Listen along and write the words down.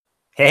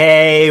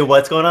Hey,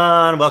 what's going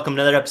on? Welcome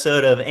to another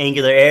episode of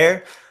Angular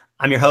Air.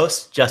 I'm your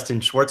host, Justin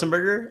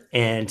Schwarzenberger,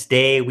 and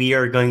today we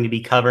are going to be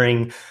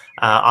covering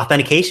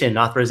authentication,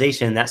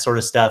 authorization, that sort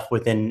of stuff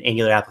within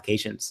Angular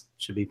applications.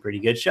 Should be a pretty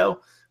good show.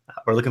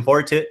 We're looking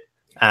forward to it.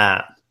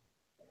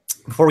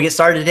 Before we get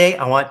started today,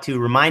 I want to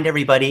remind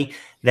everybody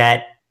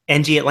that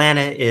NG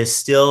Atlanta is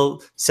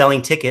still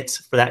selling tickets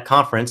for that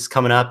conference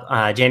coming up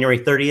January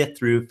 30th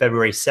through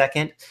February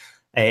 2nd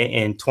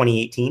in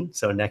 2018.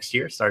 So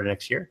starting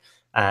next year.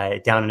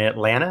 Down in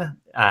Atlanta.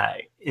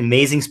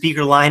 Amazing speaker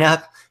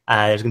lineup.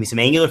 There's going to be some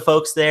Angular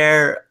folks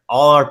there.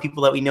 All our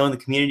people that we know in the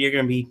community are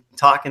going to be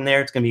talking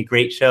there. It's going to be a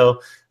great show,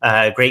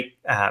 great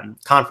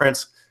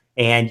conference.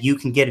 And you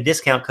can get a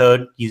discount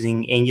code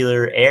using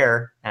Angular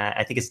Air.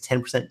 I think it's a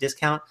 10%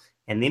 discount.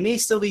 And they may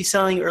still be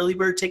selling early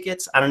bird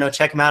tickets. I don't know.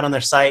 Check them out on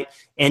their site,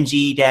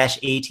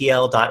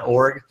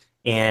 ng-atl.org.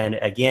 And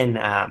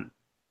again,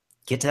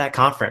 get to that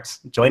conference.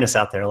 Join us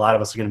out there. A lot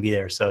of us are going to be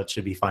there, so it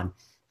should be fun.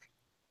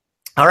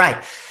 All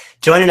right.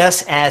 Joining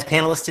us as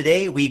panelists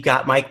today, we've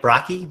got Mike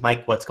Brockie.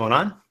 Mike, what's going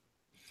on?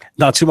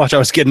 Not too much. I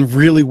was getting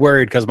really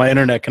worried because my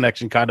internet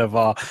connection kind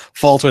of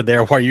faltered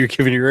there while you were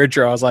giving your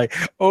intro. I was like,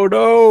 oh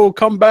no,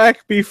 come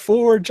back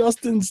before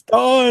Justin's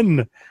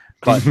done.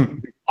 But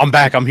I'm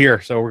back. I'm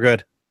here. So we're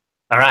good.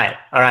 All right.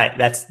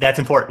 That's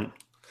important.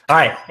 All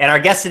right. And our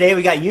guest today,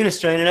 we got Eunice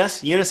joining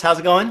us. Eunice, how's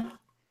it going?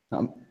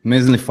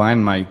 Amazingly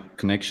fine. My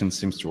connection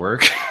seems to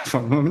work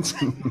for the moment.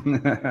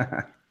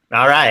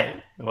 All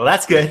right. Well,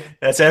 that's good.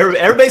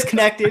 Everybody's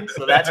connected,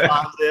 so that's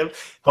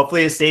positive.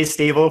 Hopefully it stays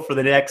stable for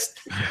the next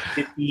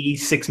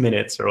 56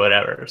 minutes or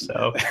whatever.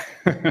 So,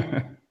 all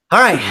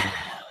right.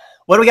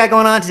 What do we got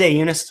going on today,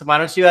 Eunice? Why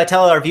don't you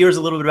tell our viewers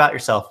a little bit about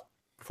yourself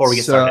before we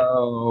get started?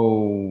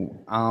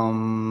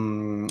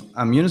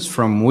 I'm Eunice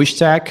from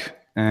WishTech,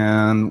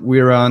 and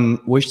we're on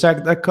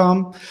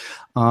wishtech.com.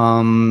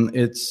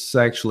 It's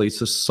a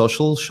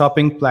social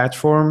shopping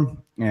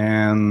platform,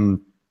 and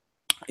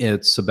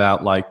it's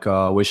about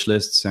wish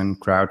lists and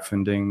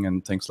crowdfunding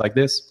and things like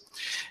this.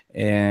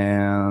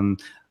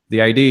 And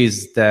the idea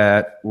is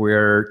that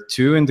we're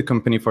two in the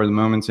company for the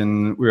moment,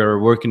 and we are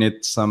working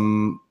it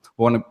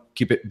want to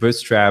keep it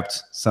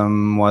bootstrapped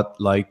somewhat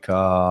I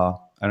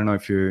don't know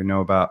if you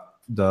know about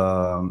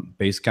the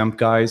Basecamp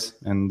guys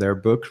and their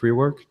book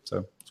Rework.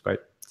 So it's quite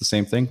the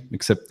same thing,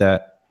 except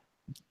that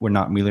we're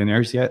not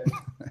millionaires yet.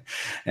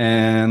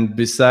 And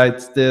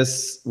besides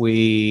this,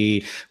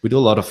 we do a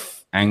lot of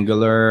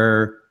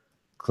Angular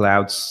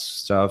cloud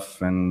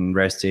stuff and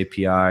REST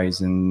APIs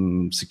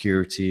and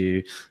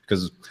security,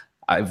 because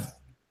I've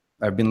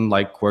been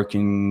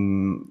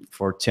working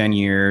for 10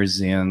 years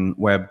in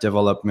web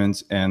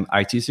development and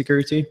IT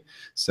security.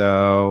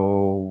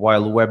 So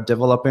while web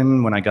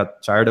developing, when I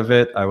got tired of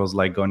it, I was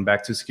going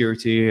back to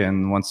security.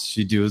 And once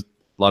you do a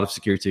lot of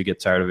security, you get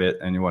tired of it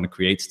and you want to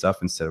create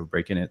stuff instead of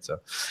breaking it.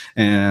 So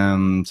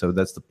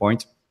that's the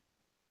point.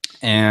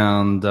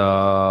 And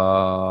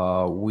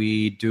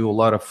we do a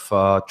lot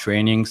of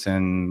trainings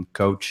and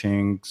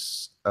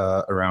coachings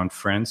around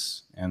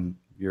France and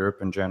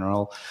Europe in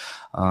general.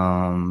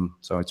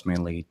 So it's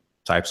mainly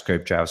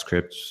TypeScript,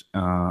 JavaScript,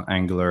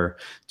 Angular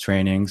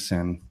trainings,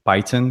 and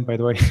Python, by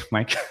the way,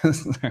 Mike,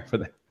 for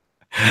that.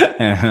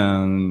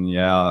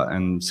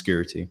 And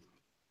security.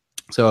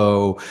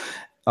 So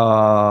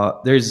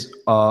there's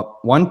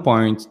one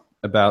point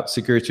about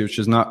security which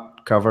is not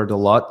covered a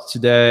lot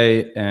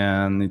today,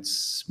 and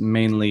it's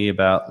mainly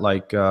about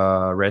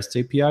REST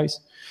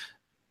APIs.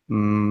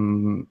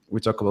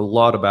 We talk a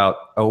lot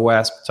about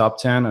OWASP top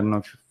 10. I don't know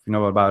if you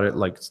know about it.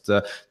 It's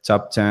the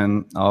top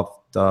 10 of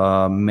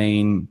the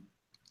main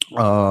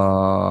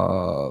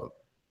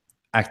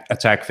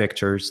attack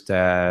vectors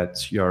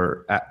that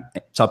your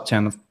top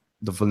 10 of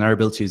the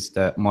vulnerabilities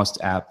that most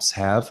apps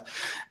have.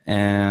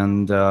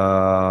 And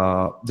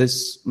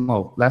last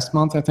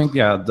month, I think,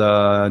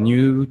 the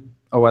new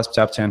OWASP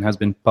top 10 has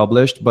been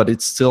published, but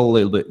it's still a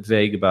little bit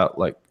vague about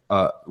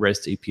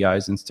REST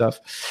APIs and stuff.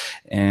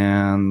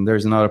 And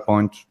there's another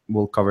point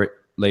we'll cover it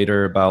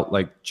later about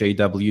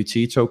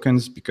JWT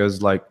tokens,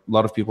 because a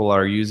lot of people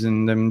are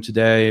using them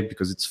today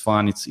because it's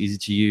fun, it's easy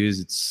to use,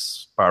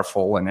 it's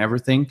powerful and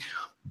everything.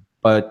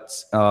 But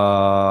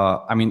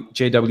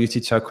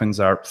JWT tokens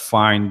are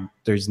fine.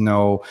 There's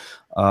no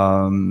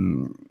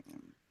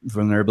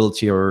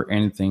vulnerability or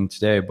anything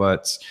today,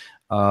 but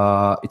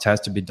it has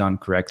to be done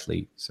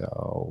correctly.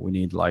 So we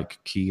need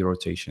key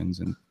rotations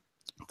and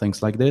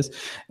things like this.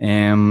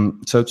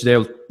 And so today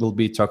we'll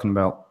be talking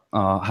about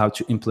how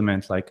to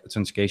implement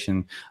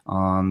authentication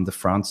on the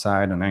front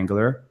side on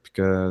Angular,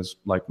 because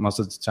most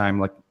of the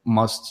time,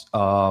 most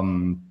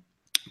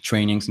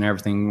trainings and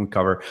everything, we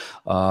cover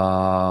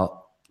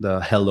the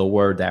Hello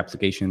World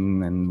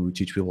application, and we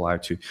teach people how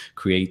to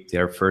create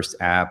their first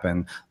app.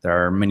 And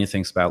there are many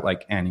things about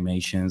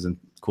animations and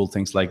cool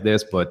things like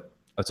this, but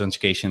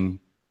authentication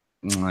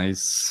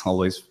is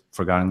always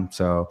forgotten.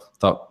 So I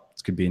thought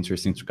it could be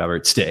interesting to cover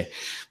it today.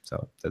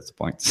 So that's the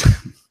point.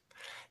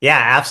 Yeah,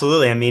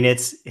 absolutely.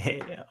 It's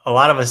a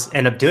lot of us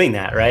end up doing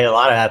that, right? A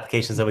lot of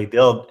applications that we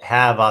build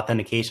have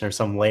authentication or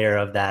some layer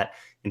of that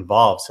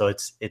involved. So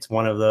it's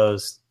one of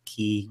those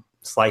key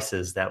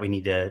slices that we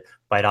need to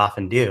bite off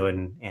and do.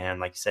 And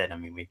like you said, I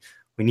mean, we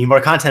need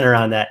more content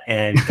around that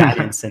and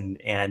guidance and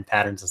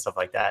patterns and stuff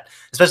like that.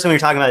 Especially when you're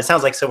talking about, it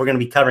sounds like, so we're going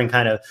to be covering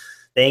kind of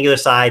the Angular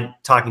side,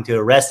 talking to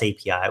a REST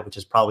API, which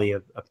is probably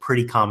a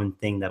pretty common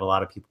thing that a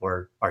lot of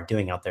people are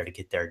doing out there to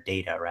get their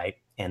data, right?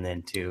 And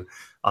then to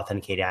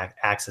authenticate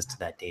access to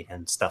that data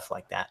and stuff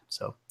like that.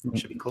 So it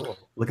should be cool.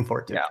 Looking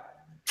forward to it. Yeah,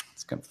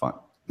 it's kind of fun.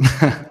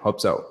 Hope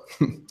so.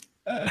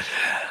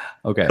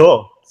 Okay.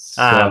 Cool.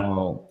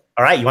 So, all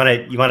right, you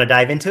want to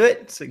dive into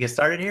it? So get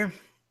started here.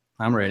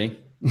 I'm ready.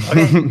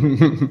 Okay.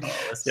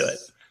 Let's do it.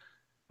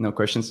 No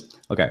questions?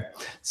 Okay.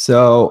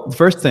 So the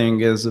first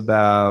thing is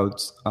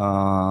about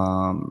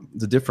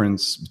the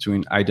difference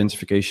between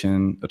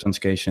identification,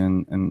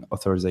 authentication, and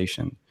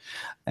authorization.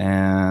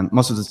 And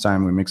most of the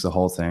time we mix the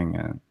whole thing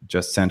and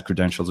just send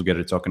credentials, we get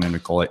a token, and we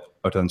call it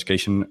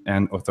authentication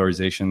and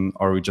authorization,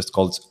 or we just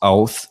call it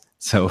auth.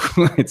 So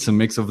it's a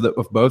mix of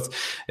both.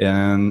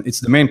 And it's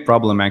the main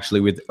problem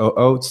actually with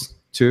OAuth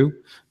too,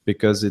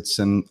 because it's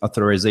an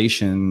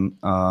authorization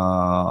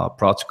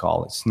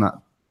protocol.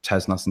 It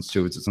has nothing to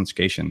do with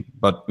authentication,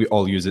 but we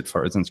all use it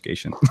for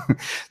authentication.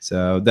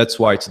 So that's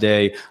why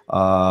today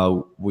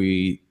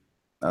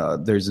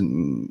there's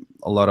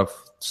a lot of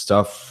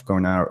stuff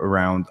going on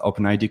around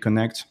OpenID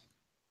Connect,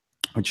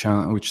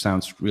 which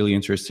sounds really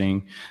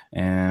interesting.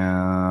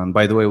 And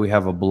by the way, we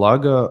have a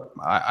blog.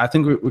 I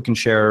think we can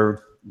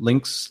share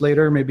links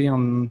later, maybe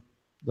on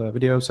the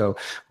video. So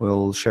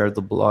we'll share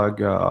the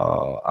blog,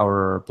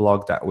 our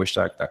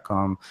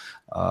blog.wishstack.com,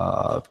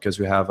 because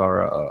we have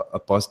a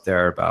post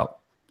there about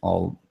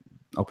all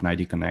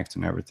OpenID Connect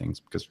and everything,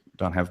 because we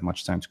don't have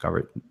much time to cover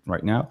it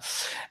right now.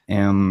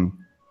 And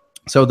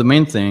so the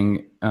main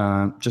thing,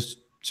 just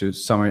to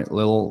summarize a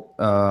little,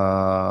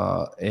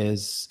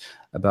 is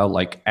about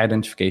like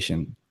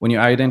identification. When you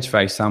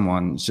identify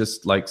someone, it's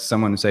just like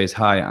someone who says,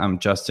 "Hi, I'm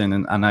Justin,"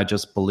 and I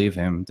just believe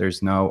him.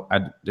 There's no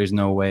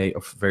way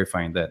of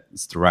verifying that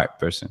it's the right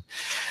person.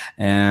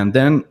 And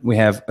then we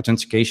have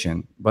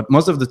authentication, but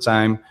most of the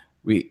time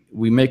we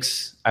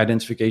mix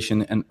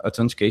identification and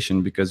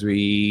authentication because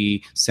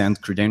we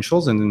send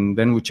credentials and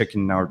then we check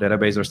in our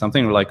database or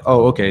something. We're like,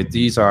 oh, okay,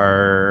 these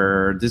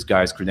are this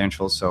guy's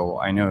credentials, so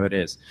I know who it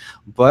is.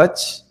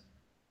 But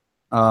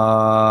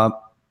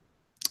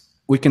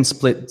we can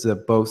split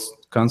both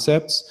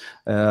concepts.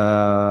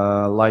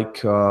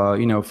 Facebook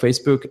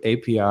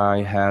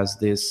API has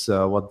this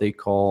what they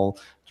call,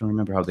 I don't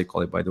remember how they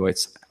call it, by the way.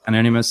 It's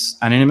anonymous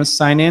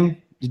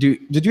sign-in.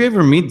 Did you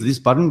ever meet this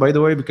button, by the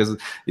way? Because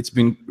it's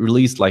been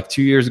released like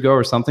 2 years ago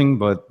or something,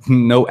 but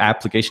no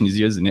application is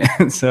using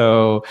it.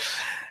 So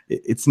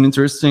it's an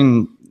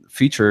interesting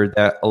feature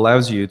that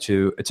allows you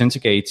to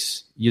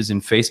authenticate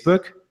using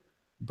Facebook,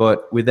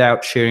 but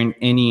without sharing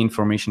any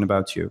information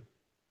about you.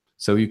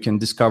 So you can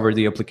discover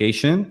the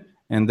application,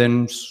 and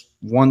then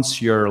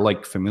once you're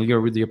like familiar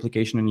with the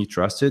application and you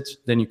trust it,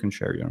 then you can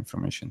share your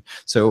information.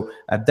 So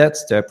at that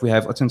step, we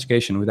have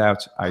authentication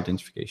without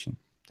identification.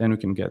 Then we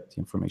can get the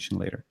information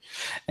later.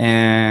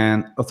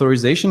 And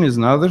authorization is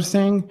another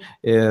thing.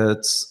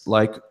 It's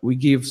like we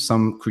give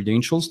some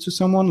credentials to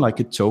someone, like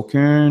a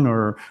token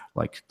or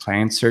like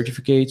client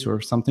certificate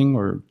or something,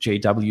 or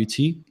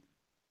JWT.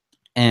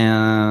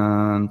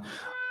 And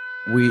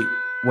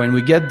when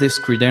we get these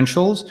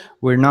credentials,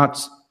 we're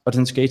not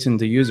authenticating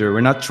the user.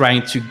 We're not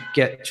trying to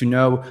get to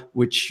know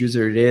which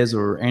user it is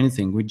or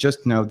anything. We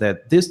just know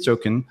that this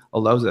token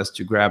allows us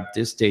to grab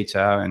this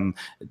data, and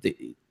it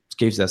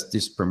gives us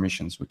these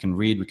permissions. We can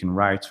read, we can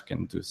write, we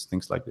can do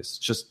things like this.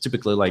 Just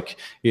typically like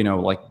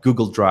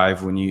Google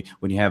Drive, when you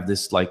have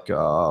this, like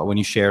when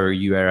you share a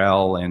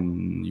URL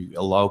and you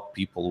allow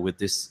people with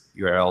this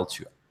URL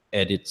to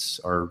edit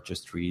or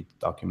just read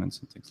documents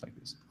and things like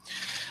this.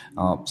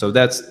 So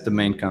that's the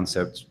main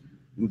concept,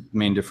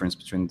 main difference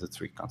between the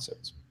three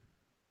concepts.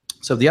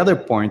 So the other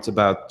point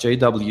about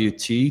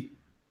JWT,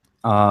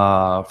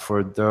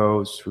 for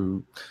those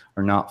who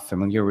are not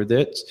familiar with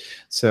it.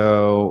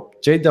 So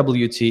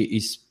JWT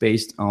is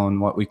based on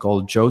what we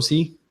call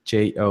JOSE,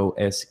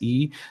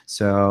 JOSE.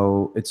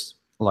 So it's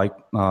like,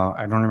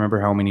 I don't remember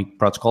how many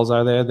protocols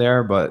are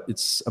there, but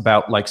it's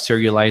about like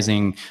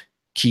serializing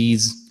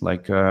keys,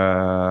 like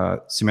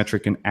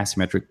symmetric and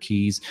asymmetric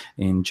keys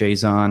in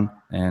JSON,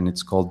 and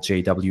it's called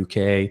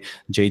JWK.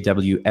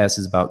 JWS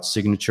is about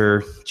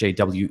signature.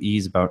 JWE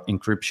is about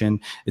encryption.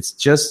 It's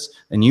just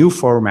a new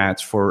format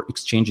for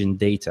exchanging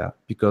data,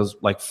 because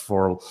like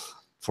for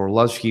a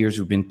lot of years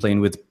we've been playing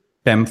with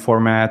PEM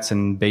formats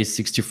and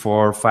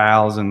base64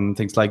 files and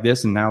things like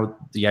this, and now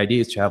the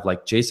idea is to have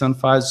like JSON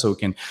files, so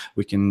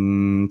we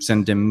can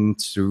send them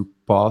through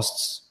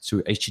posts,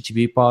 to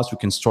HTTP posts. We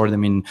can store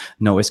them in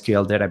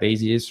NoSQL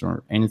databases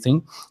or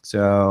anything.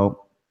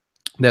 So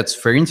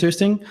that's very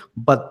interesting.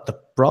 But the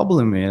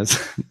problem is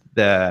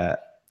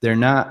that they're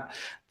not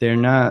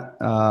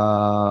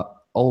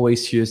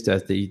always used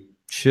as they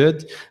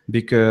should,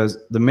 because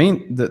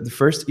the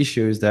first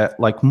issue is that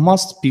like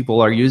most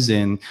people are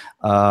using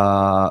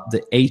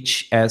the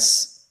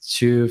HS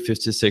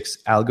 256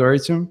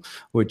 algorithm,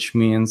 which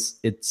means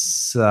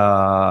it's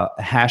a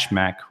hash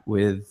map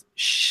with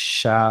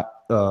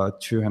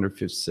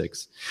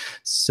SHA-256.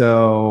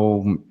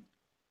 So,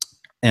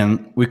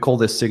 and we call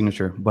this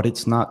signature, but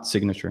it's not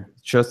signature.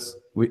 It's just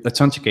we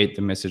authenticate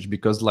the message,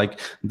 because like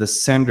the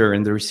sender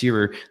and the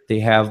receiver, they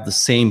have the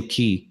same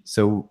key.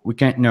 So we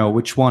can't know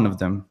which one of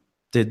them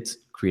did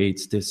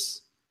create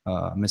this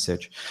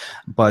message.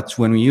 But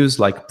when we use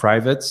like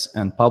private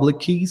and public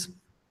keys,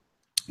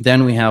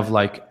 then we have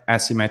like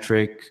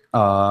asymmetric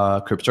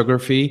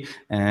cryptography,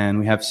 and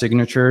we have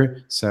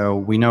signature. So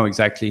we know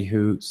exactly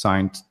who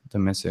signed the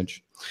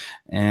message.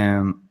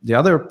 And the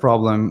other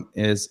problem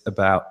is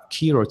about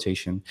key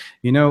rotation.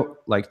 You know,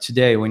 like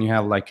today, when you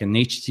have like an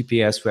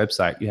HTTPS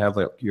website, you have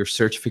like your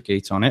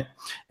certificates on it,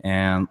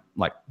 and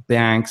like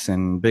banks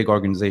and big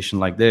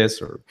organizations like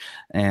this, or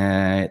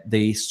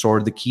they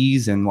store the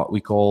keys in what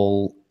we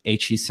call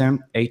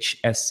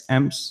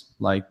HSMs,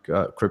 like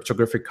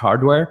cryptographic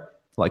hardware.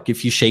 Like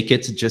if you shake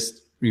it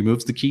just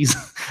removes the keys.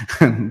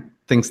 And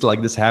things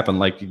like this happen.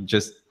 Like you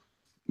just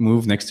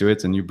move next to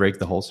it and you break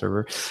the whole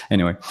server.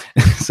 Anyway,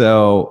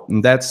 so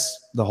that's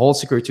the whole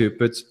security we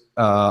put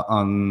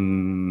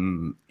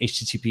on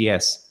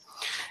HTTPS.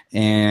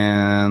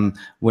 And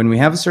when we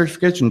have a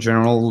certificate, in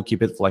general, we'll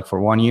keep it like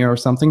for 1 year or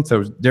something.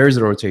 So there is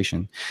a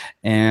rotation.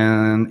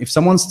 And if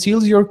someone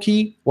steals your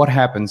key, what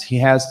happens? He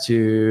has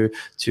to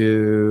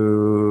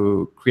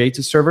create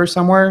a server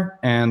somewhere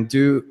and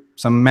do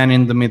some man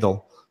in the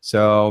middle.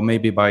 So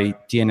maybe by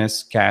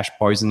DNS cache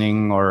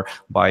poisoning or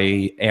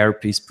by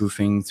ARP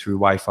spoofing through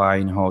Wi-Fi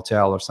in a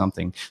hotel or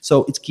something.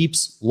 So it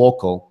keeps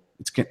local.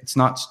 It's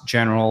not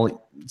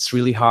general. It's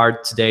really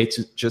hard today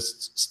to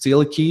just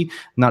steal a key,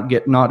 not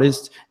get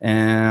noticed,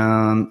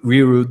 and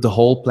reroute the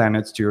whole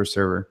planet to your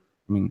server.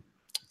 I mean,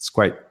 it's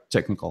quite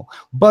technical.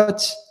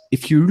 But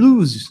if you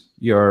lose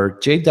your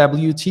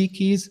JWT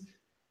keys,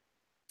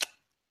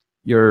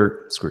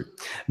 you're screwed,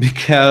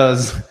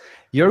 because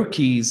your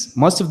keys,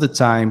 most of the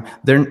time,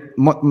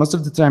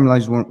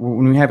 like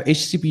when we have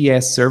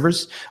HTTPS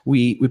servers,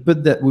 we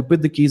put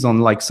the keys on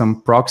like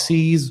some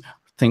proxies,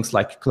 things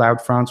like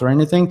CloudFront or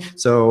anything.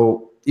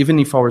 So even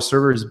if our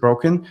server is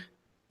broken,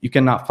 you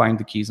cannot find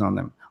the keys on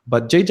them.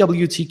 But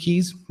JWT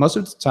keys, most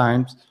of the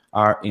times,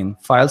 are in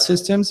file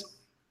systems,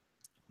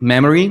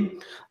 memory.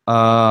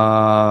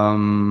 What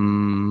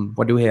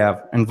do we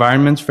have?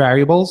 Environment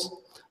variables.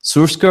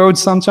 Source code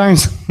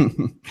sometimes,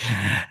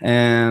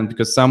 and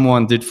because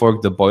someone did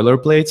fork the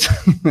boilerplate,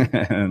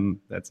 and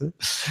that's it.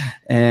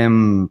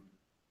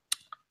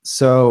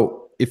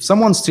 So if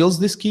someone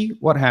steals this key,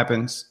 what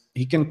happens?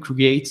 He can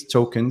create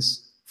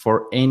tokens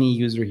for any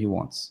user he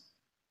wants.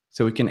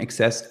 So he can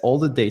access all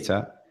the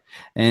data,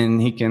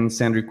 and he can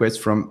send requests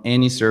from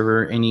any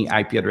server, any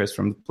IP address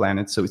from the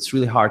planet. So it's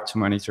really hard to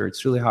monitor.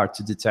 It's really hard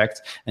to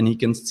detect, and he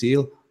can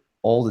steal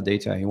all the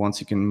data he wants.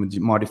 He can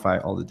modify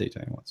all the data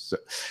he wants.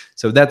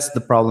 So that's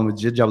the problem with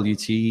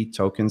JWT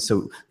tokens.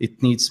 So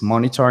it needs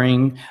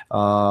monitoring.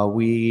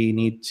 We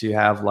need to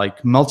have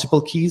like multiple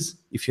keys.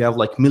 If you have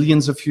like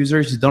millions of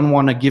users, you don't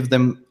want to give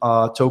them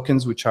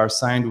tokens which are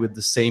signed with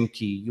the same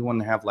key. You want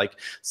to have like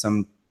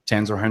some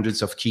tens or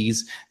hundreds of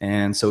keys.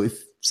 And so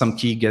if some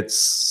key gets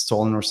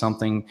stolen or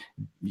something,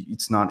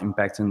 it's not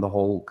impacting the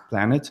whole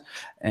planet.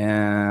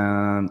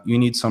 And you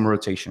need some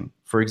rotation.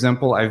 For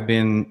example, I've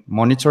been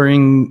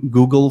monitoring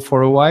Google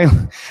for a while,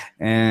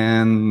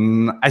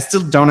 and I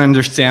still don't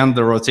understand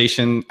the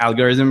rotation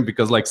algorithm,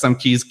 because like some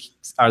keys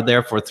are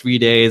there for 3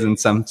 days and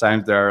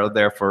sometimes they're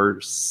there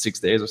for 6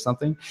 days or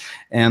something.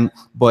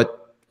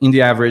 But in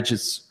the average,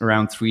 it's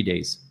around 3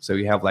 days. So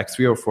you have like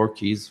 3 or 4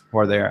 keys who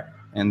are there,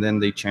 and then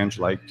they change.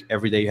 Like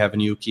every day you have a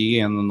new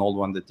key and an old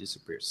one that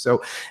disappears.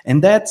 So,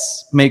 and that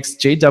makes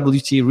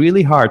JWT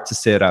really hard to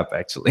set up,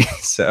 actually.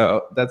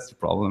 So that's the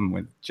problem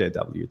with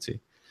JWT.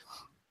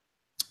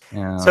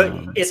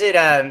 So is it,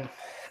 I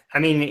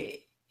mean,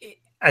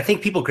 I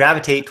think people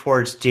gravitate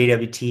towards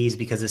JWTs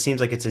because it seems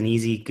like it's an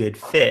easy, good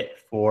fit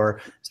for,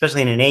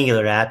 especially in an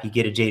Angular app. You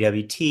get a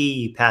JWT,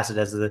 you pass it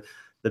as the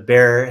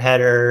bearer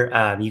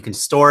header. You can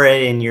store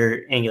it in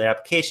your Angular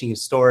application. You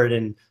can store it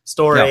in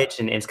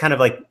storage, and it's kind of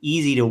like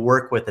easy to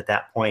work with at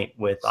that point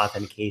with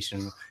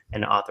authentication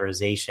and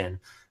authorization.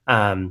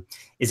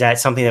 Is that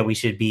something that we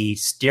should be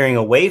steering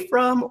away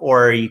from,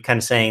 or are you kind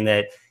of saying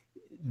that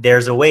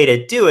there's a way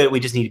to do it, we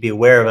just need to be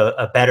aware of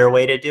a better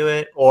way to do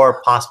it,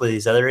 or possibly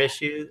these other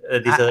issues,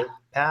 other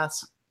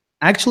paths?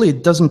 Actually,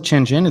 it doesn't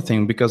change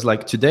anything, because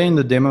like today in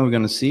the demo we're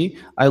going to see,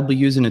 I'll be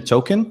using a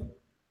token,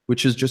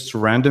 which is just a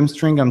random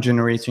string I'm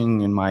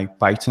generating in my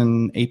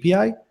Python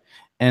API.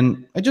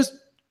 And I just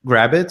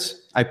grab it,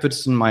 I put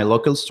it in my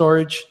local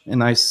storage,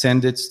 and I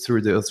send it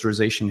through the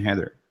authorization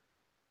header.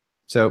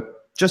 So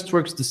just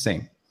works the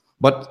same.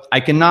 But I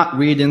cannot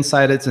read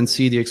inside it and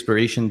see the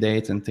expiration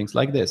date and things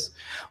like this.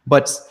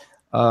 But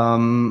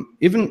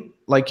even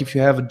like if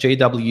you have a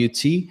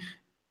JWT,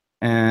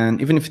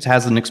 and even if it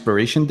has an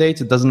expiration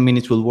date, it doesn't mean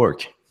it will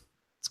work.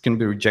 It's going to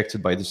be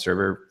rejected by the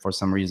server for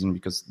some reason,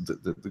 because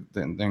the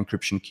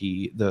encryption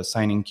key, the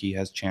signing key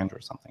has changed or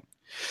something.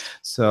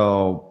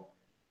 So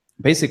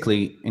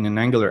basically, in an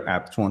Angular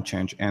app, it won't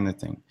change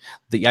anything.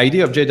 The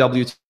idea of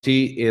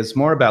JWT is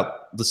more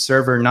about the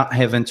server not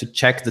having to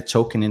check the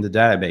token in the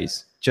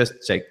database. Just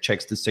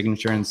checks the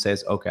signature and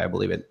says, okay, I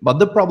believe it. But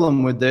the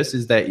problem with this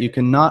is that you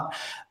cannot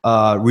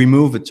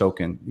remove a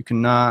token. You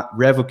cannot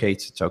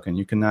revocate a token.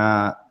 You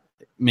cannot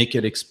make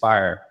it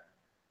expire.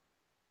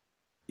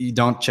 You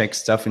don't check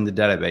stuff in the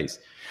database.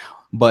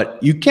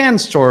 But you can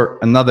store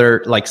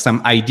another, like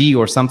some ID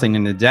or something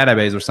in the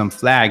database or some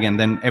flag, and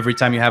then every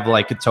time you have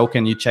like a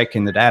token, you check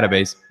in the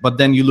database. But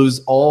then you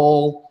lose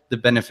all the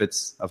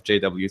benefits of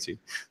JWT.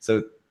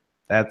 So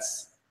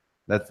that's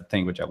the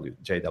thing with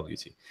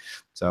JWT.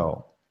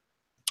 So,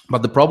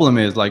 but the problem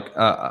is like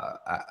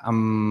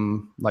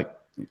I'm like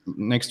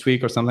next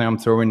week or something, I'm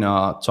throwing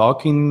a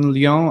talk in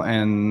Lyon,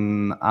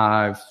 and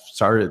I've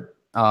started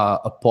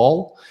a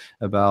poll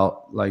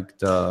about like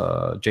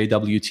the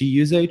JWT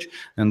usage,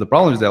 and the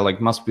problem is that like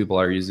most people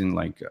are using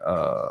like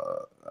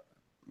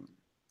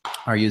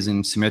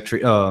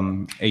symmetry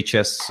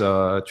HS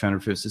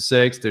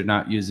 256. They're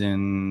not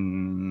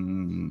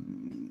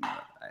using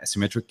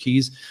asymmetric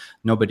keys.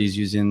 Nobody's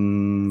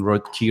using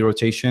key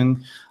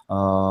rotation.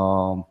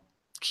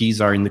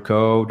 Keys are in the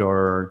code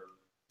or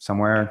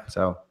somewhere,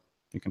 so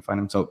you can find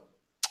them. So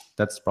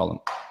that's the problem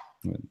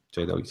with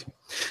JWT.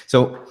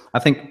 So I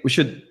think we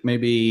should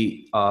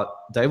maybe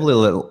dive a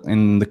little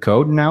in the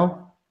code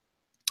now.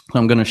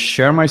 I'm going to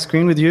share my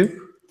screen with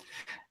you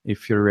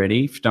if you're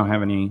ready, if you don't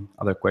have any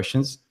other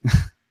questions.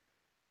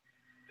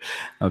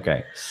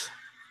 Okay,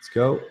 let's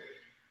go.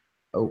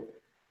 Oh,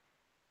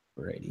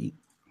 ready.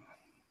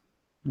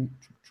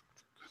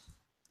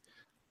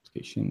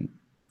 Application,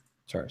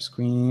 share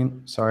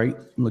screen. Sorry,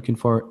 I'm looking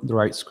for the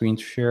right screen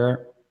to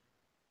share.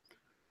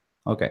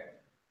 Okay,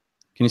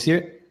 can you see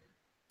it?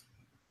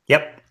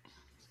 Yep.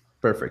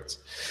 Perfect.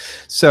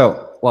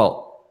 So,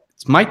 well,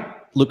 it might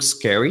look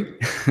scary,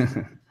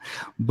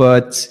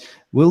 but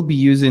we'll be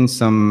using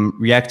some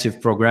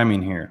reactive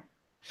programming here.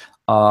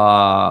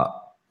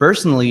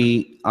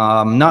 Personally,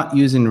 I'm not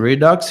using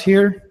Redux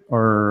here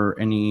or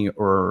any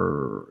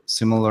or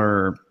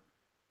similar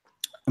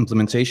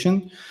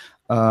implementation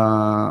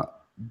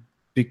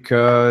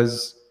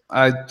because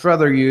I'd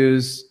rather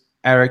use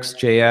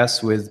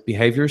RxJS with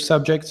behavior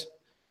subject,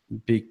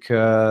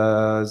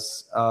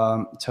 because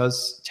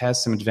it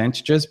has some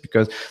advantages.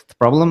 Because the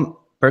problem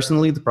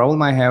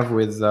I have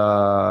with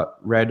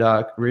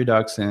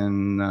Redux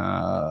and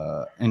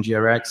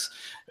NGRX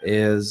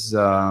is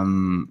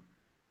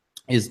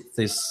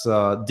this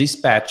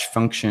dispatch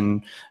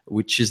function,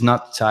 which is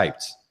not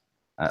typed.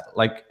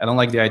 Like, I don't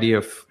like the idea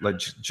of like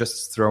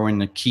just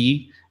throwing a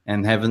key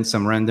and having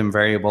some random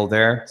variable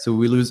there. So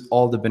we lose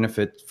all the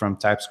benefit from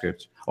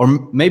TypeScript. Or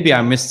maybe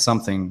I missed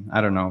something, I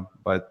don't know,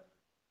 but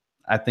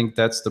I think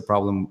that's the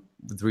problem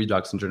with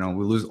Redux in general.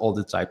 We lose all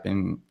the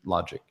typing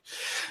logic,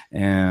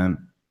 and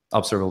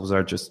observables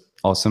are just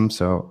awesome.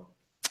 So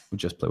we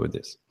just play with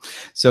this.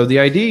 So the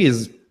idea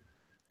is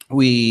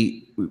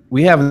we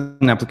have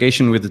an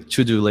application with a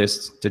to-do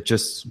list that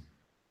just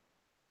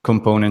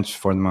components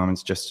for the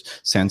moment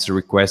just sends a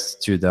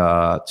request to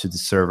the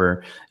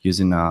server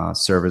using a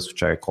service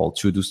which I call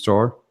to-do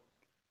store.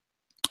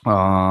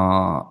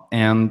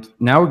 And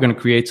now we're going to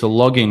create a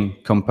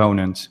login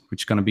component,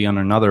 which is going to be on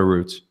another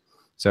route.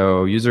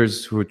 So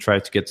users who try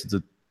to get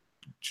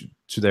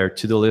to their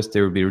to-do list,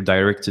 they will be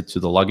redirected to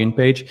the login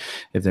page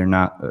if they're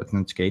not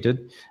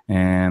authenticated.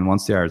 And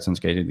once they are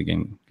authenticated,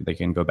 they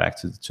can go back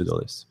to the to-do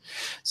list.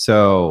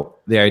 So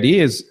the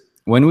idea is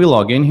when we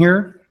log in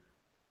here,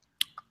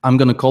 I'm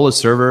going to call a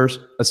service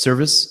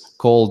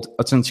called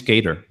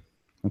Authenticator.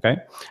 Okay,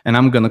 and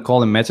I'm going to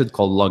call a method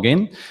called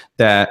login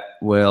that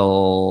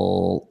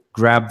will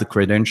grab the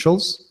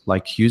credentials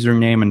like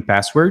username and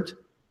password,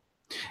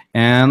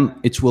 and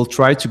it will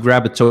try to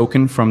grab a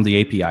token from the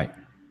API.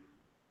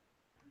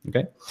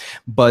 Okay,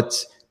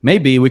 but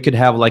maybe we could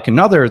have like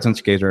another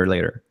authenticator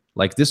later.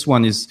 Like this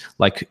one is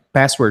like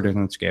password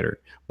authenticator,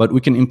 but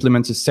we can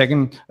implement a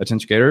second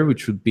authenticator,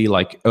 which would be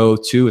like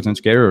O2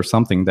 authenticator or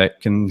something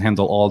that can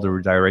handle all the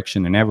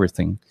redirection and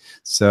everything.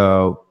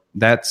 So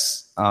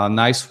that's a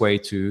nice way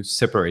to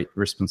separate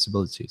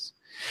responsibilities.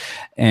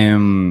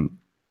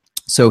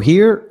 So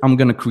here I'm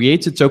going to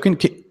create a token.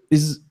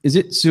 Is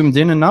it zoomed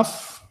in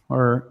enough,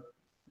 or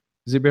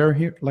is it better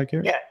here? Like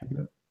here?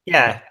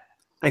 Yeah,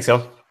 I think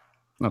so.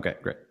 Okay,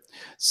 great.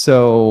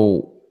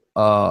 So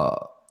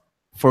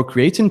for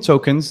creating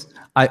tokens,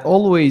 I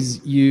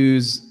always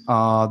use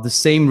the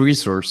same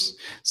resource.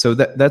 So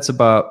that's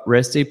about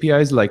REST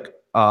APIs. Like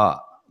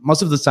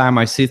most of the time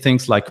I see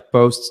things like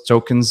post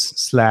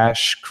tokens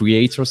 /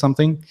 create or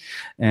something,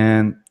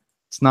 and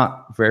it's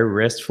not very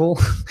RESTful.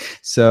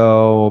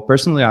 So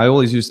personally, I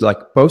always use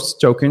like post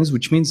tokens,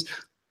 which means,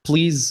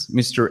 please,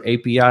 Mr.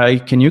 API,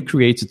 can you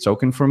create a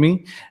token for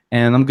me?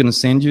 And I'm going to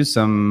send you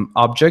some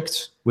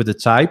object with a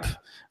type,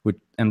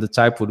 and the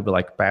type would be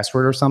like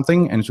password or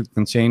something, and it would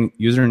contain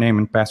username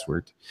and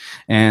password.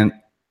 And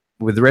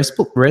with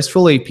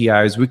RESTful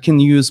APIs, we can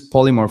use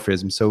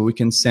polymorphism, so we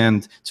can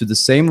send to the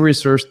same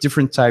resource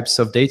different types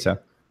of data.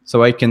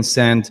 So I can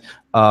send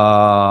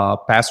a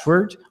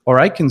password,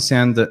 or I can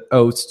send the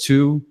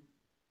OAuth2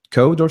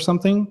 code or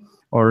something,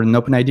 or an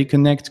OpenID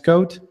Connect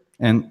code,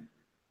 and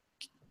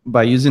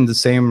by using the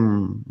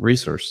same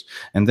resource.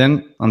 And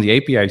then on the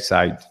API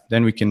side,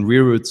 then we can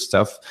reroute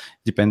stuff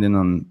depending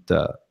on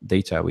the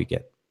data we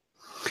get.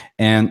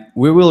 And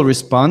we will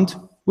respond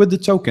with the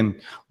token,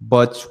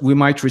 but we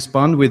might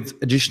respond with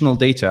additional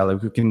data.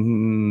 Like we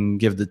can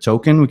give the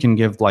token, we can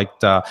give like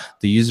the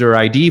user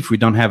ID. If we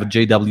don't have a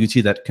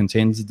JWT that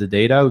contains the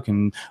data,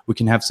 we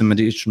can have some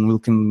additional, we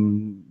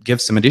can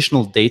give some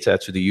additional data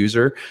to the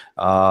user,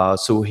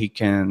 so he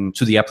can,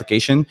 to the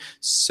application,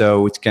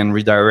 so it can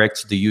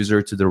redirect the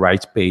user to the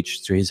right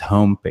page, to his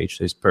home page,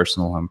 to his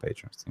personal home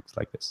page, or things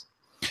like this.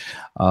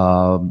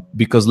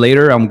 Because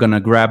later I'm gonna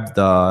grab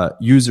the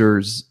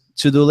user's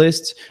to-do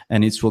list,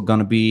 and it's going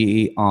to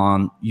be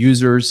on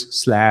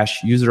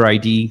users/user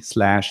ID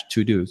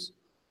 /to-dos.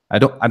 I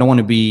don't want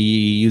to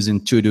be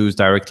using to-dos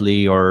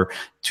directly, or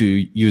to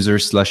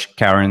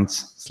users/current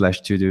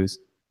 /to-dos,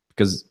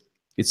 because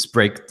it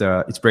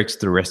breaks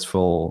the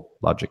RESTful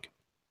logic.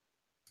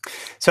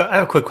 So I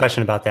have a quick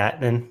question about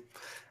that then.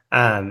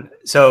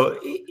 So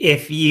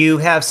if you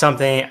have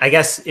something, I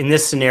guess in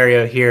this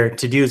scenario here,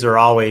 to-dos are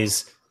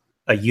always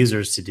a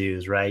user's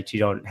to-dos, right?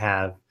 You don't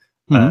have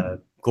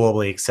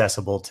globally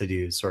accessible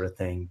to-dos sort of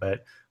thing.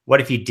 But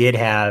what if you did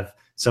have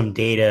some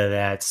data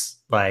that's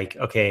like,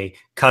 okay,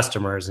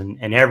 customers,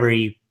 and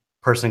every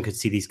person could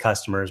see these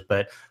customers,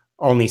 but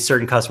only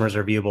certain customers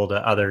are viewable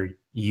to other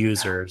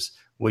users?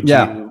 Would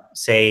you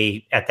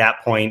say at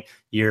that point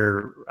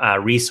your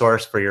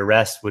resource for your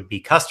REST would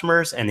be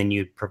customers, and then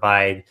you'd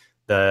provide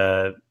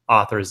the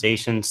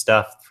authorization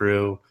stuff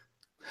through,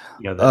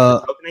 the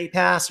token that you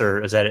pass,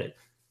 or is that it?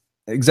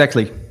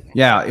 Exactly.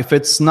 Yeah. If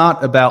it's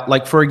not about,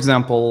 like, for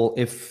example,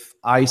 if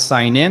I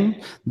sign in,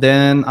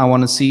 then I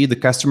want to see the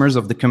customers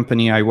of the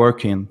company I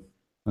work in.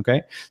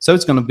 Okay. So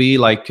it's going to be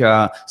like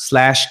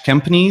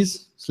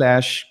 /companies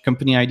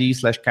 /company ID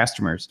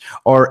 /customers.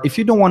 Or if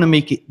you don't want to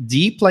make it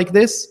deep like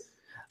this,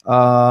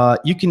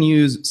 you can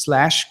use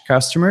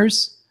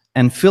 /customers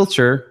and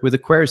filter with a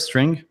query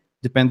string,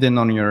 depending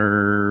on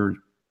your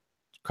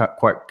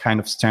kind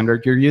of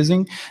standard you're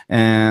using,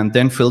 and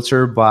then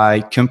filter by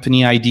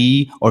company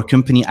ID or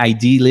company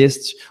ID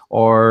list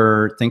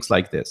or things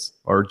like this,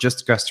 or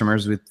just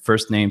customers with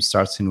first name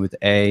starting with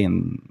A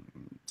and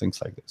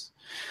things like this.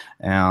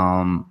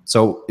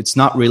 So it's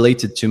not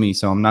related to me,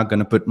 so I'm not going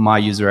to put my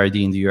user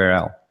ID in the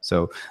URL.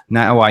 So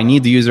now I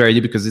need the user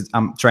ID because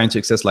I'm trying to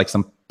access like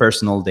some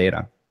personal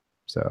data.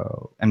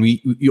 So, and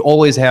you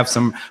always have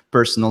some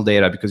personal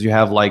data, because you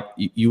have like,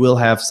 you will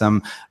have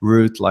some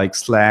root like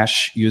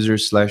 /user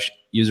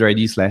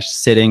ID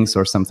 /settings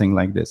or something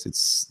like this.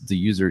 It's the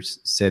user's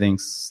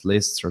settings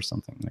lists or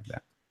something like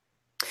that.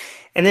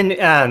 And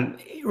then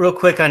real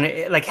quick on,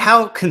 like,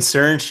 how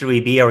concerned should we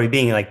be? Are we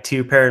being like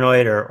too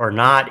paranoid or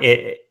not?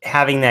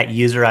 Having that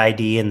user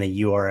ID in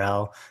the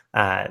URL.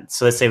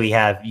 So let's say we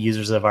have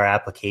users of our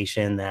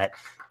application that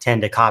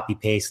tend to copy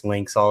paste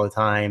links all the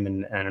time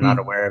and are not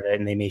aware of it,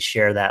 and they may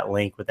share that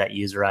link with that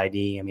user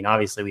ID. I mean,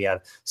 obviously we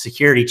have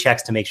security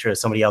checks to make sure that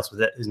somebody else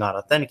who's not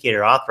authenticated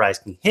or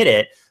authorized can hit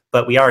it,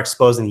 but we are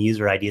exposing the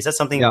user ID. Is that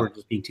something we're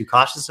just being too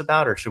cautious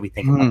about, or should we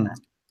think about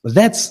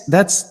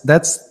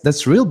that?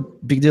 That's real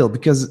big deal,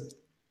 because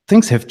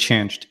things have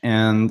changed.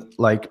 And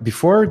like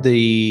before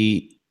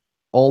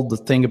all the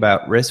thing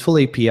about RESTful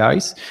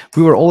APIs,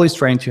 we were always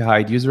trying to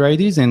hide user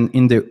IDs. And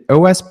in the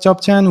OWASP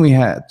top 10, we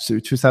had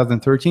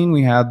 2013,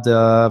 we had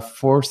the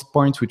fourth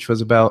point, which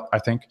was about, I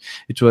think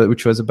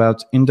which was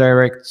about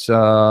indirect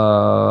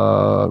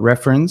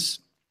reference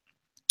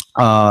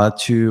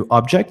to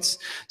objects.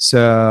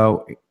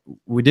 So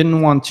we didn't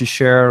want to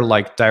share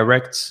like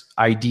direct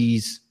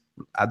IDs,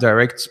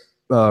 direct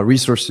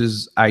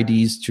resources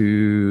IDs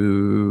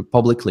to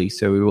publicly.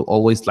 So we will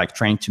always like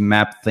trying to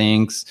map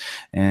things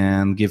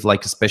and give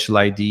like a special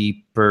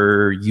ID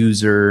per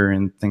user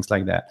and things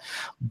like that.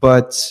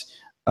 But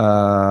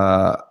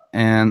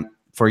and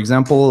for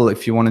example,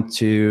 if you wanted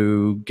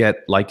to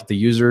get like the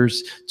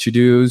users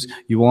to-dos,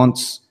 you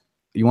won't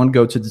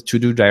go to the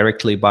to-do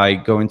directly by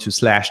going to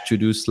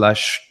 /to-do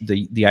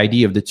 / the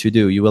ID of the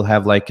to-do. You will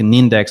have like an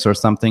index or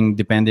something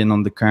depending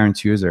on the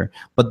current user.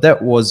 But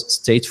that was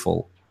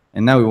stateful.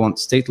 And now we want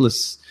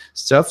stateless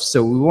stuff.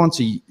 So we want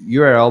a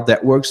URL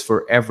that works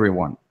for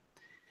everyone.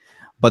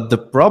 But the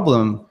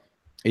problem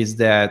is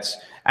that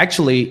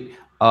actually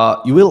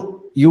you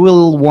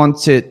will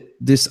want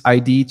this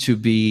ID to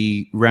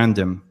be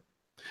random,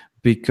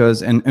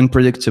 because and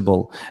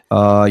unpredictable.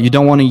 You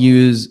don't want to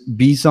use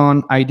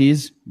BSON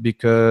IDs,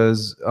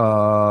 because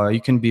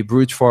you can be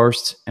brute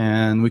forced,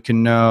 and we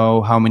can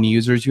know how many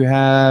users you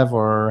have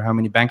or how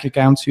many bank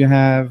accounts you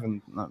have,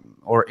 and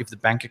or if the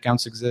bank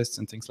accounts exist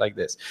and things like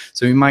this.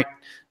 So we might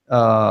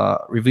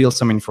reveal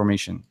some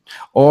information.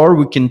 Or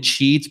we can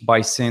cheat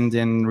by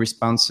sending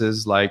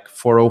responses like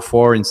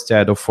 404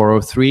 instead of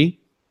 403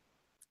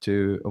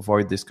 to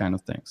avoid this kind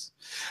of things.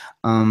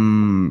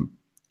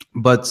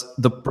 But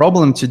the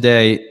problem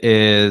today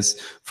is,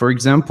 for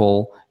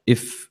example,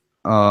 if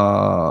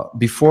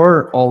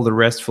before all the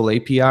RESTful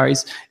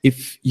APIs,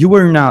 if you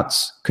were not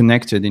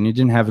connected and you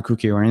didn't have a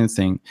cookie or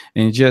anything,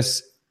 and you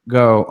just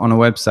go on a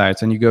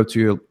website and you go to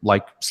your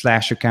like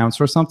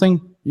 /accounts or something,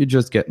 you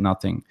just get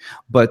nothing.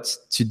 But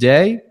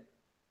today,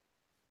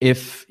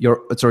 if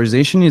your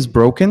authorization is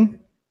broken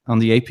on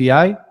the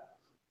API,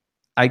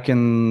 I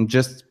can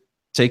just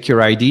take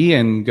your ID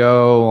and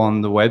go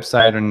on the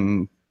website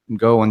and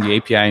go on the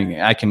API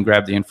and I can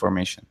grab the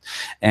information.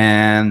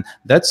 And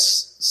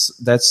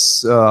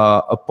that's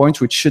a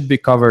point which should be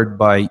covered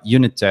by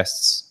unit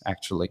tests,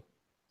 actually.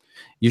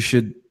 You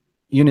should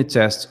unit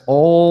test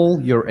all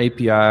your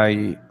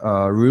API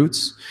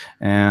routes,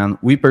 and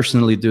we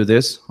personally do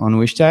this on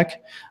Wishstack,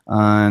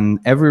 and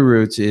every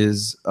route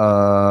is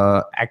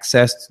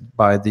accessed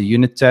by the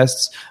unit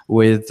tests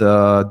with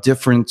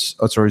different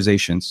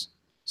authorizations.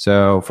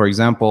 So, for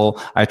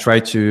example, I try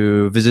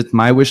to visit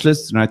my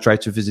wishlist and I try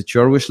to visit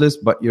your wishlist,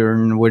 but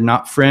we're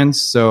not friends,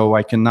 so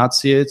I cannot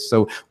see it.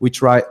 So we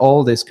try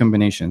all these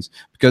combinations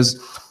because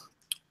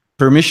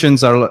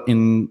permissions are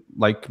in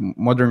like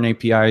modern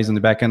APIs in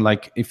the backend.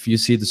 Like if you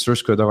see the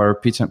source code of our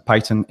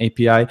Python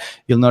API,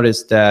 you'll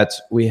notice that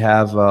we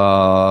have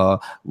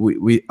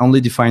we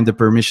only define the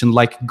permission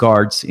like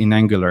guards in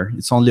Angular.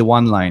 It's only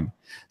one line.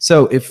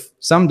 So if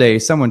someday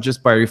someone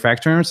just by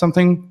refactoring or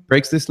something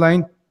breaks this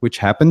line, which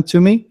happened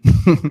to me,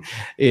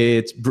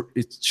 it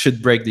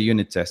should break the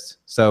unit test.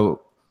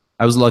 So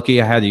I was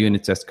lucky I had a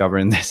unit test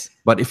covering this.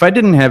 But if I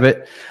didn't have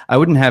it, I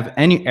wouldn't have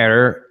any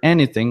error,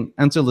 anything,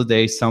 until the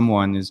day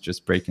someone is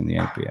just breaking the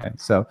API.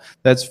 So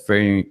that's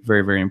very,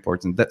 very, very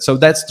important. So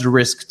that's the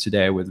risk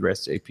today with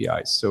REST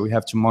APIs. So we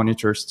have to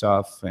monitor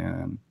stuff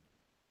and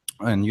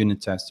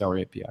unit test our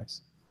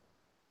APIs.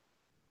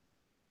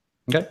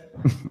 Okay?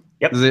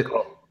 Yep. Is it?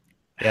 Cool.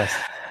 Yes.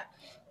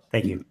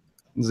 Thank you.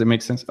 Does it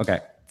make sense? Okay,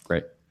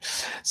 great.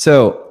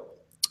 So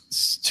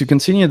to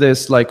continue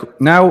this,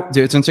 like now the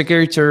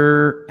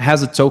authenticator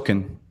has a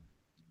token,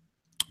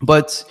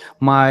 but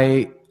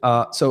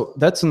so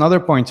that's another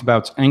point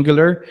about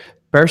Angular.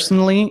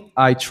 Personally,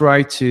 I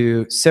try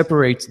to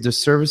separate the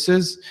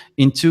services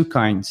in two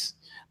kinds.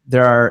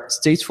 There are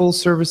stateful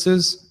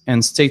services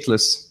and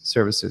stateless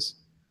services.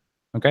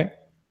 Okay?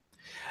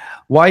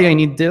 Why I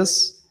need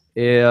this?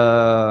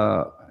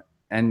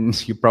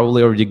 And you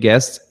probably already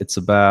guessed, it's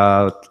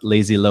about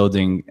lazy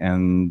loading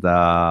and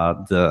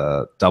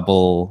the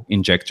double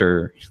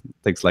injector,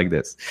 things like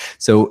this.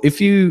 So if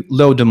you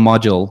load a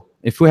module,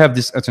 if we have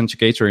this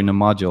authenticator in a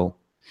module,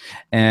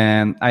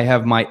 and I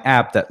have my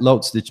app that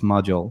loads this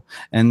module,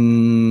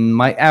 and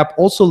my app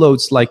also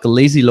loads like a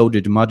lazy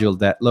loaded module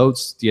that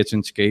loads the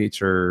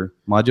authenticator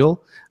module,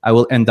 I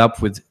will end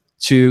up with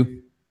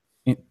two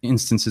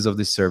instances of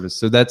this service.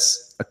 So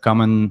that's a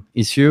common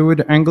issue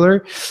with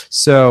Angular.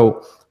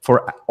 So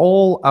for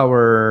all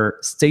our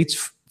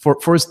states, for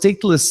a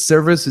stateless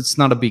service, it's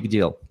not a big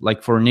deal.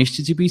 Like for an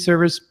HTTP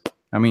service,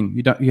 I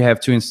mean, you have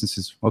two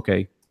instances.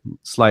 Okay,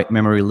 slight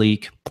memory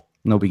leak,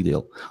 no big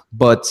deal.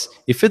 But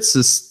if it's a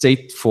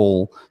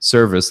stateful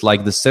service,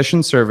 like the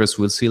session service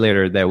we'll see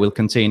later that will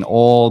contain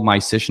all my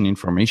session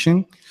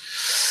information,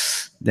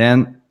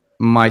 then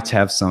might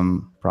have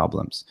some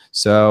problems.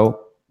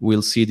 So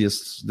we'll see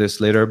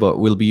this later, but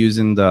we'll be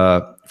using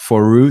the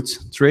for root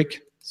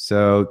trick.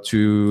 So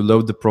to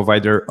load the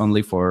provider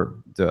only for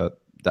the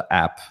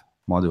app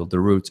module, the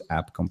root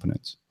app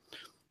component.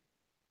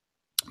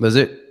 Does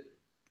it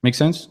make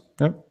sense?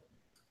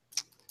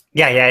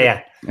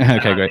 Yeah.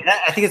 Okay, great.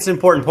 I think it's an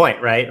important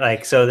point, right?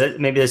 Like, so that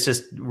maybe that's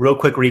just real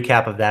quick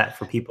recap of that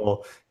for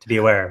people to be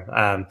aware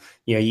of.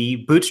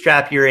 You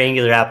bootstrap your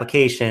Angular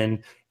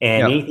application,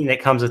 and anything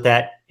that comes with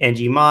that ng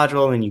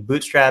module, and you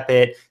bootstrap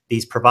it.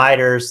 These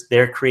providers,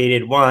 they're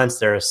created once.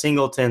 They're a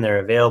singleton. They're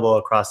available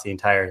across the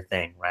entire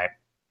thing, right?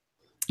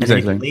 And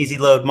exactly. then if you lazy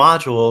load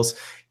modules,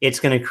 it's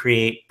going to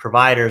create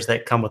providers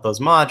that come with those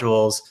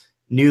modules,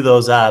 new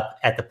those up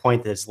at the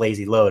point that it's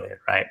lazy loaded,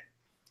 right?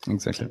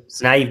 Exactly.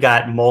 So now you've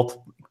got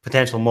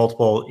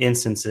multiple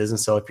instances. And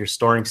so if you're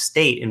storing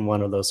state in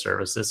one of those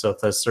services, so if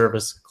the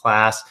service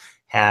class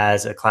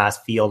has a class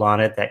field on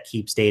it that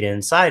keeps data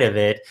inside of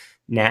it,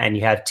 now, and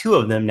you have two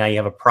of them, now you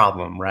have a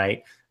problem,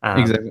 right?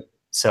 Exactly.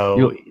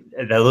 So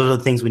those are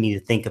the things we need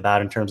to think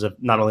about in terms of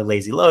not only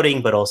lazy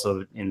loading, but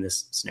also in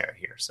this scenario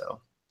here.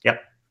 So,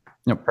 yep.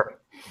 Perfect.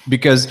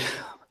 Because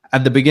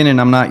at the beginning,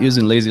 I'm not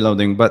using lazy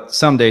loading, but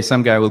someday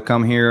some guy will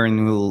come here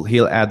and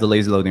he'll add the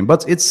lazy loading.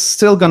 But it's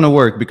still going to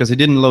work because he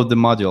didn't load the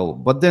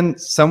module. But then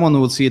someone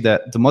will see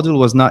that the module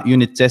was not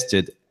unit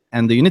tested,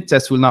 and the unit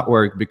test will not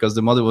work because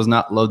the module was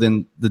not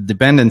loading the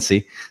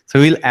dependency. So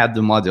he'll add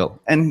the module,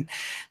 and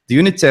the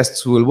unit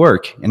tests will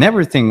work, and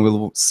everything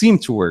will seem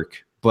to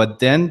work. But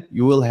then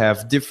you will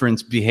have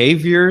different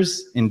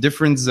behaviors in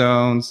different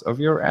zones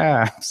of your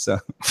app. So,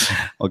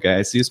 okay,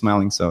 I see you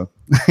smiling. So,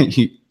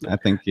 I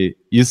think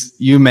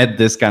you met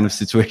this kind of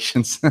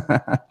situations.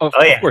 Of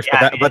course,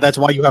 but that's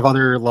why you have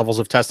other levels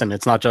of testing.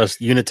 It's not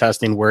just unit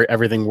testing where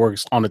everything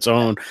works on its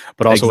own,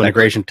 but also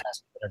integration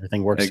testing where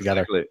everything works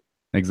together.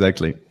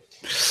 Exactly.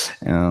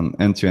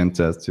 End-to-end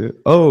test too.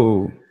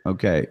 Oh,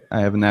 okay.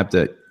 I have an app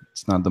that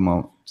it's not the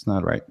moment. It's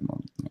not right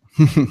moment.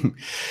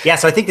 Yeah.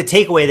 So I think the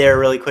takeaway there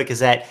really quick is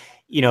that,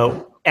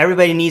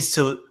 everybody needs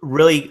to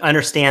really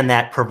understand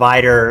that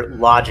provider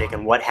logic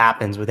and what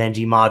happens with NG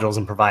modules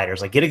and providers.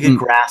 Like, get a good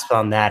grasp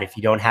on that if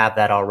you don't have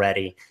that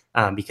already,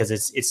 because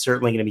it's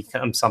certainly going to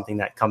become something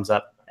that comes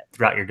up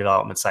throughout your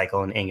development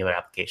cycle in Angular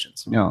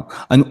applications. Yeah,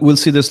 and we'll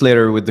see this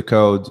later with the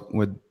code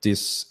with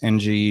this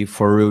ng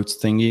for root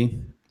thingy.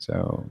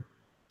 So,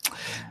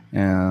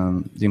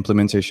 the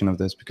implementation of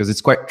this, because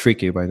it's quite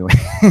tricky, by the way.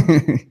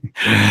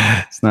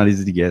 It's not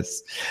easy to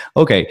guess.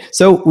 Okay,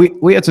 so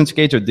we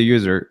authenticated the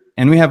user,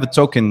 and we have a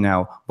token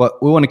now,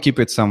 but we want to keep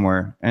it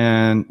somewhere,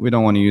 and we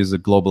don't want to use a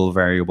global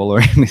variable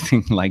or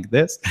anything like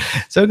this.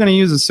 So we're going to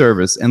use a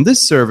service, and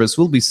this service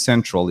will be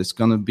central. It's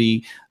going to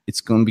be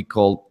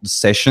called the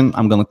session.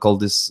 I'm going to call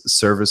this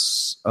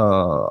service.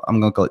 I'm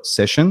going to call it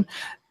session,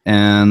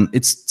 and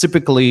it's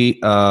typically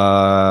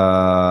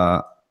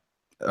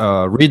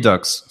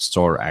Redux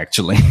store,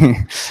 actually.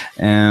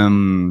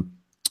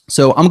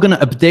 So I'm going to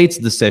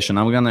update the session.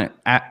 I'm going to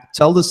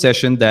tell the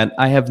session that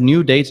I have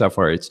new data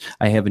for it.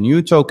 I have a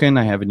new token.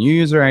 I have a new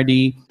user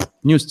ID,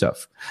 new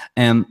stuff.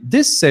 And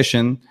this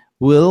session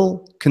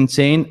will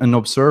contain an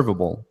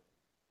observable,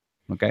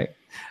 okay,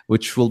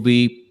 which will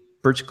be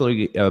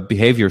particularly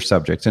behavior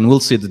subject. And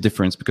we'll see the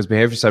difference, because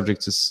behavior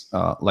subject is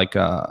like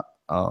an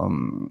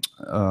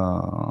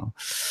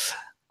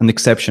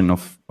exception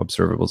of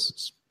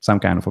observables,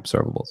 some kind of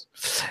observables.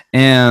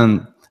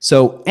 And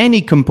so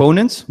any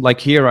component, like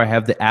here I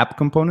have the app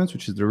component,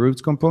 which is the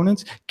root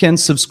component, can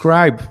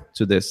subscribe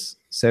to this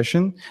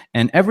session.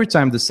 And every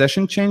time the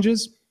session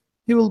changes,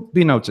 he will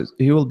be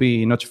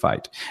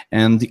notified.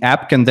 And the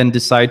app can then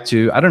decide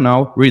to,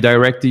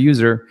 redirect the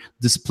user,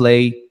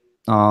 display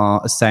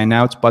a sign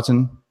out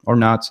button or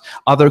not.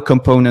 Other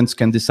components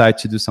can decide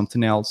to do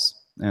something else.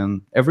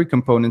 And every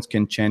component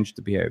can change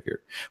the behavior.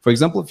 For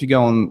example, if you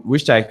go on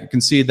Wishstack, you can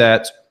see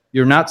that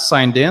you're not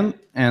signed in,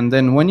 and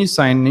then when you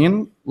sign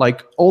in,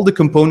 like, all the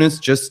components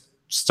just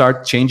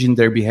start changing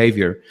their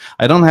behavior.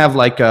 I don't have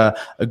like a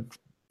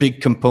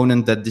big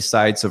component that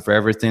decides over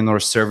everything, or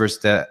servers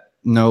that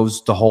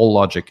knows the whole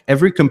logic.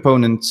 Every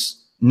component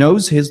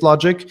knows his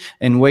logic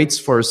and waits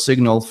for a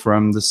signal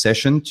from the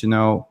session to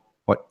know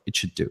what it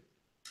should do.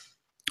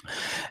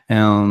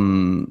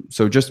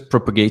 So just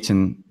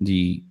propagating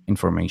the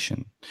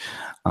information.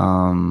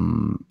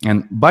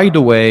 And by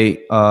the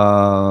way,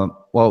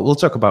 we'll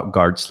talk about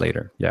guards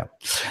later. Yeah.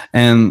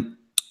 And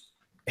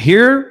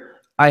here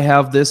I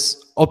have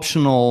this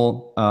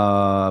optional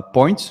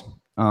point.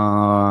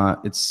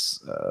 It's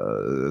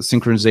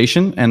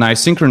synchronization, and I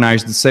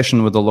synchronize the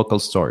session with the local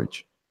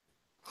storage.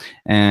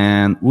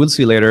 And we'll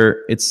see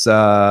later, it's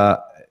the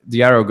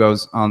arrow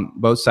goes on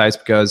both sides,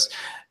 because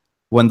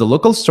when the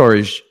local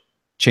storage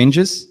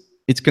changes,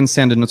 it can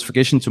send a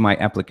notification to my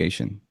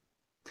application.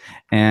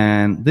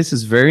 And this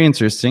is very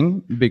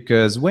interesting,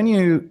 because when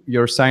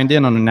you're signed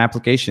in on an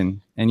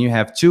application and you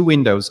have two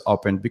windows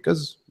open,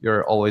 because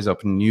you're always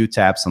opening new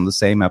tabs on the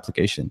same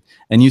application,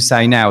 and you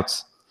sign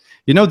out,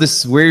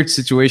 this weird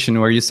situation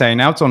where you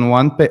sign out on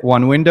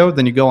one window,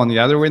 then you go on the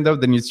other window,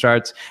 then you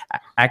start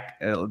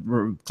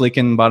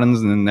clicking buttons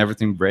and then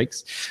everything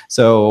breaks.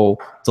 So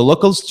the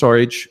local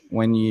storage,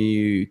 when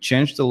you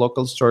change the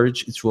local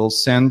storage, it will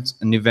send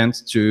an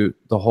event to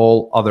the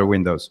whole other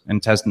windows, and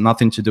it has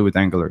nothing to do with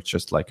Angular. It's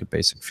just like a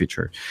basic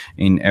feature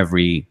in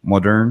every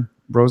modern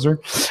browser.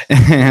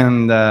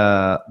 And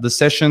the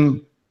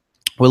session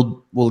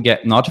will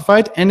get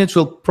notified, and it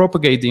will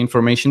propagate the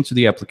information to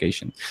the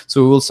application.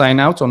 So we will sign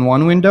out on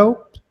one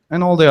window,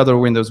 and all the other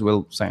windows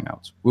will sign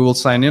out. We will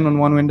sign in on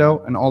one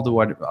window, and all the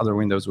other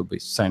windows will be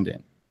signed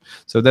in.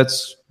 So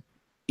that's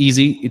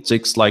easy. It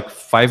takes like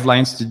 5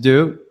 lines to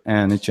do,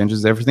 and it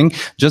changes everything,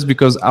 just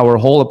because our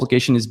whole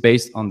application is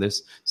based on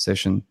this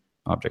session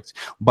object.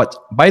 But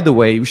by the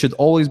way, you should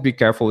always be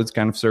careful with this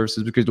kind of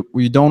services, because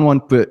we don't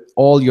want to put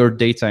all your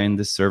data in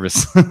this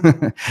service.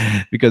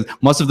 Because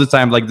most of the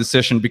time, like, the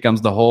session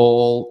becomes the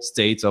whole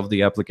state of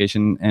the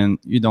application, and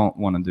you don't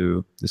want to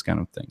do this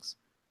kind of things.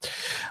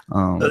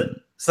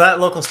 So that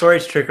local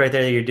storage trick right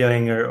there that you're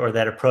doing, or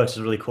that approach,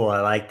 is really cool.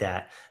 I like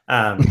that.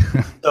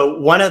 So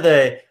one of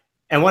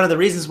the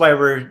reasons why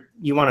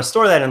you want to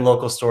store that in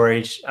local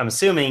storage, I'm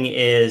assuming,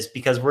 is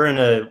because we're in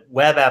a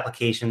web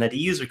application that the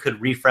user could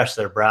refresh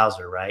their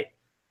browser, right?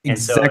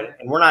 Exactly.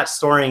 And we're not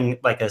storing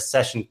like a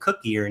session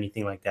cookie or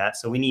anything like that.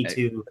 So we need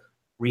to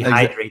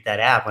rehydrate that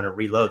app when it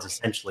reloads,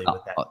 essentially,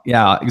 with that.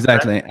 Yeah,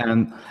 exactly. Correct?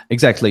 And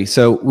exactly.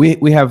 So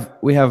we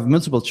have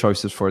multiple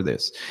choices for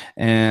this.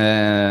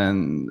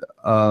 And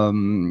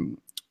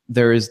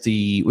there is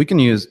we can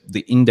use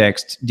the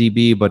indexed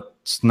DB, but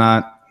it's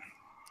not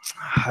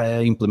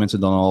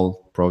implemented on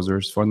all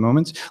browsers for the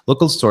moment.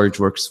 Local storage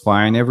works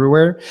fine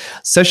everywhere.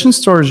 Session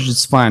storage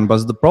is fine,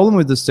 but the problem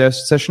with the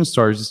session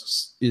storage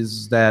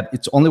is that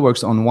it only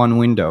works on one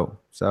window.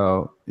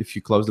 So if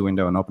you close the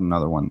window and open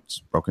another one, it's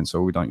broken.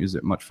 So we don't use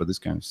it much for this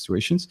kind of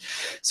situations.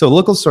 So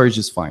local storage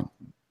is fine.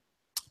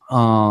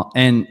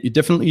 And you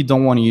definitely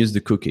don't want to use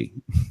the cookie,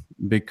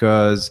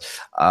 because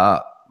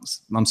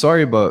I'm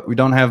sorry, but we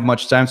don't have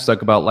much time to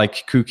talk about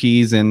like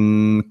cookies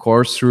and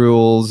course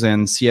rules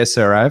and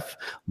CSRF.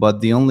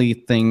 But the only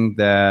thing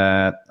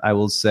that I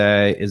will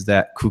say is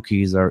that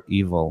cookies are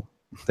evil.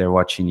 They're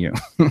watching you.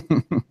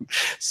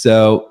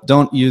 So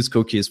don't use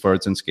cookies for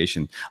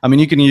authentication. I mean,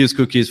 you can use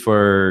cookies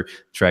for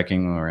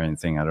tracking or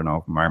anything, I don't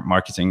know,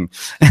 marketing,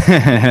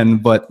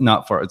 but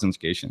not for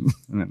authentication.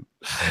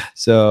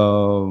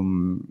 So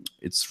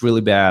it's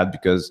really bad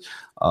because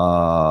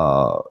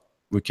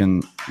we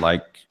can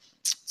like,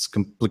 it's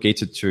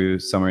complicated to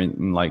summarize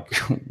in like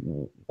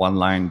one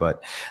line,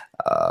 but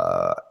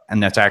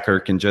an attacker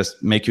can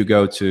just make you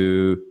go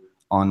to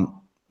on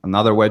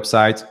another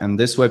website, and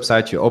this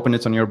website, you open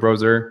it on your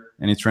browser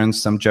and it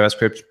runs some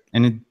JavaScript,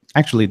 and it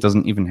actually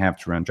doesn't even have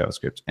to run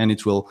JavaScript, and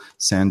it will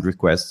send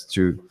requests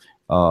to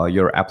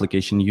your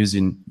application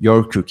using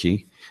your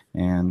cookie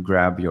and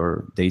grab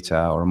your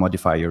data or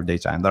modify your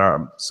data. And there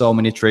are so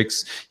many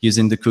tricks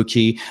using the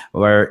cookie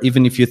where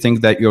even if you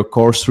think that your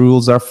course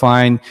rules are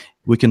fine,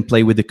 we can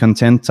play with the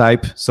content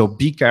type. So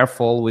be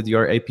careful with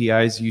your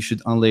APIs. You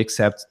should only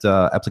accept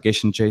the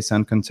application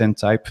JSON content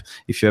type.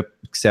 If you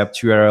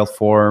accept URL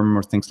form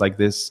or things like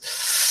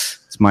this,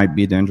 it might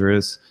be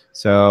dangerous.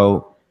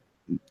 So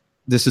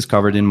this is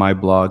covered in my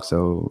blog,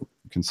 so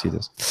you can see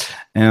this.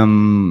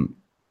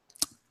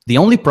 The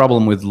only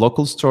problem with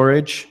local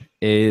storage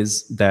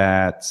is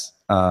that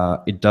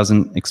it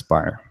doesn't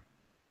expire.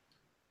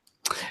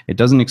 It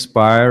doesn't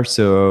expire,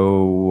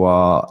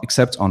 so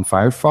except on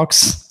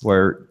Firefox,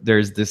 where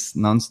there's this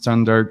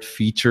non-standard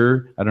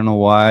feature. I don't know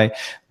why,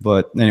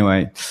 but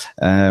anyway,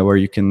 where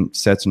you can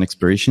set an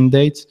expiration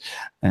date.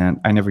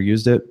 And I never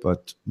used it,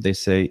 but they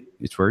say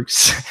it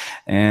works.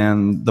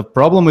 And the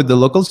problem with the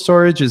local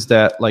storage is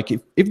that, like,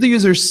 if the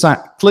user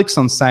clicks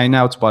on sign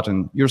out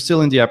button, you're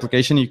still in the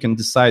application. You can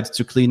decide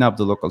to clean up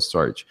the local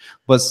storage.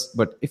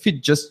 But if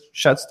it just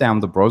shuts down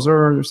the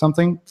browser or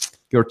something,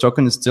 your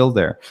token is still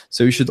there.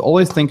 So you should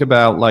always think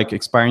about like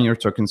expiring your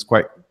tokens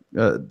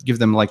give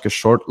them like a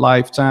short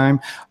lifetime.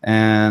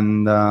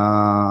 And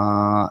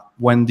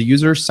when the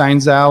user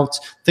signs out,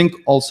 think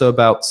also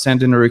about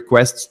sending a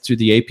request to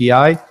the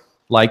API,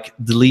 like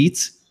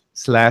delete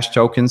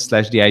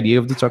 /token/ the ID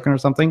of the token or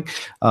something,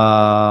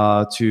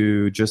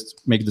 to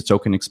just make the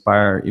token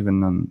expire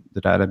even on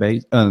the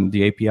database,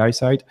 the API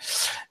side.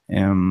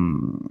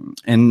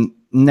 And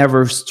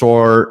never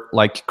store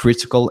like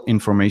critical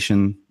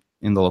information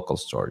in the local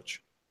storage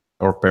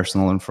or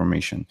personal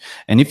information.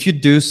 And if you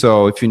do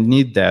so, if you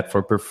need that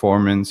for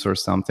performance or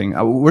something,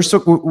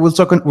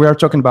 we are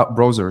talking about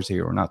browsers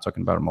here. We're not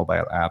talking about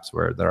mobile apps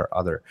where there are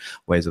other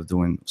ways of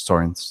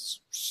storing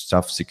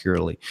stuff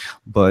securely.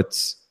 But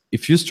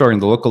if you store in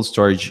the local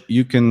storage,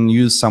 you can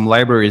use some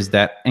libraries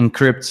that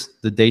encrypt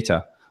the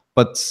data.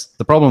 But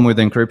the problem with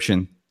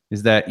encryption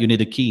is that you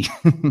need a key.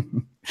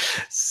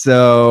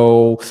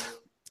 So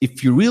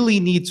if you really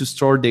need to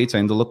store data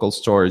in the local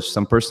storage,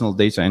 some personal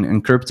data, and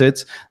encrypt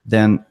it,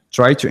 then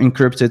try to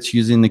encrypt it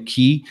using a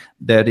key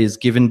that is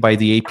given by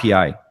the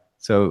API.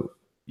 So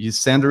you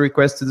send a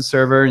request to the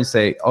server and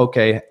say,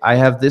 okay, I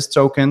have this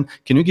token.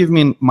 Can you give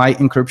me my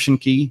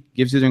encryption key?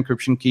 Gives you the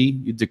encryption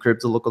key. You decrypt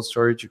the local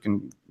storage. You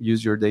can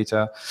use your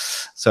data.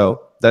 So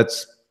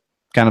that's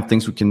kind of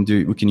things we can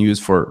do. We can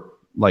use for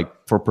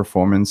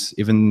performance,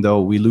 even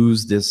though we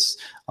lose this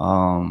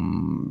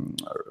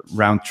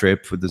round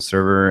trip with the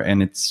server,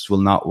 and it will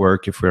not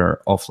work if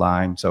we're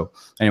offline. So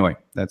anyway,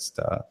 that's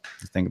the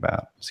thing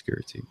about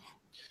security.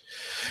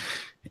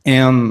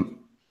 And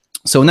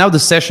so now the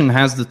session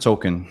has the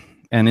token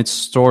and it's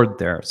stored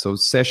there. So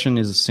session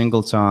is a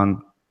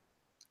singleton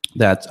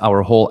that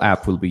our whole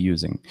app will be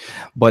using.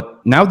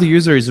 But now the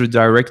user is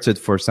redirected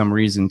for some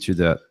reason to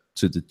the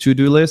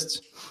to-do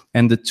list,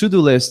 and the to-do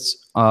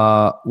list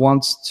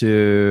wants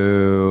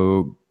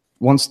to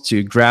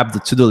grab the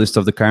to-do list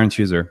of the current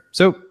user.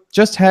 So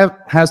just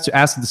has to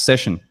ask the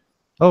session,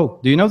 oh,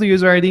 do you know the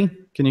user ID?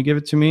 Can you give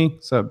it to me?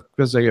 So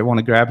because I want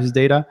to grab his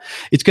data.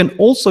 It can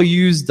also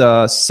use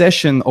the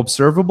session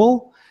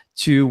observable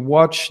to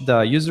watch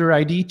the user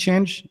ID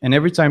change, and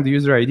every time the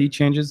user ID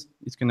changes,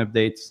 it can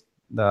update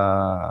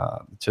the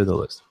to-do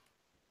list.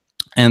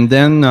 And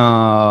then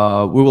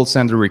we will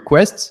send a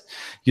request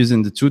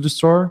using the to-do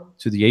store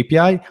to the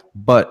API,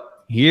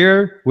 but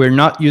here we're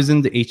not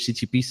using the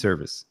HTTP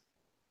service.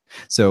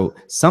 So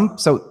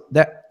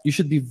that you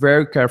should be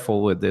very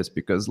careful with this,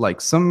 because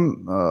like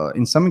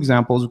in some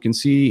examples we can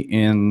see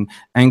in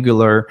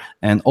Angular,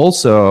 and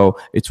also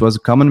it was a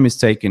common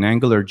mistake in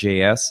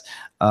AngularJS.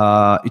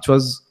 It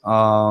was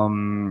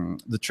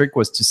the trick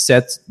was to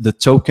set the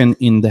token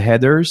in the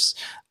headers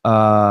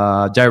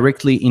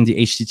directly in the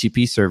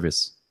HTTP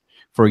service.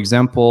 For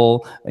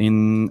example,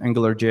 in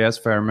AngularJS,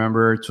 if I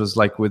remember, it was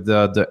like with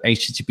the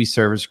HTTP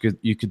service,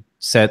 you could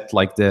set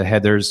like the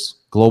headers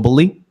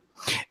globally.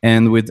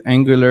 And with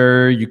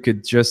Angular, you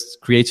could just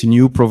create a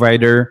new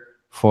provider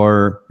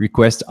for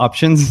request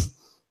options.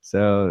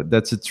 So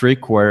that's a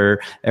trick where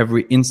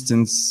every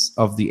instance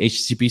of the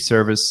HTTP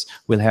service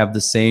will have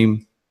the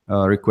same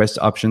request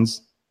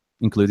options,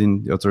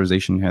 including the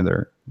authorization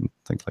header and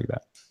things like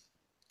that.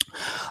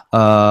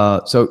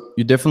 So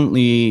you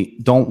definitely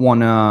don't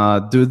want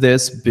to do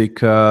this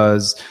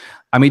because,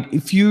 I mean,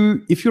 if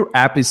your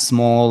app is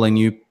small and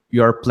you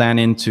are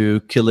planning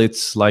to kill it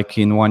like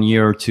in 1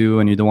 year or two,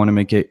 and you don't want to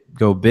make it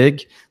go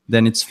big,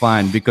 then it's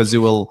fine because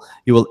you will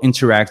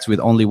interact with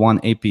only one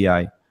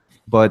API.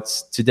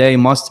 But today,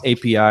 most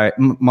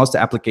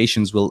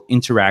applications will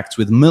interact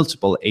with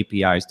multiple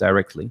APIs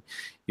directly.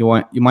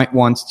 You might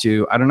want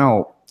to, I don't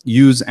know,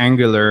 use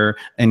Angular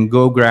and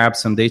go grab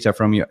some data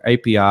from your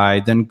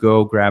API, then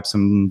go grab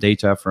some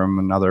data from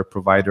another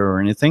provider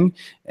or anything.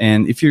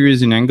 And if you're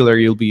using Angular,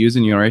 you'll be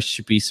using your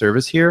HTTP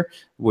service here,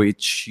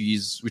 which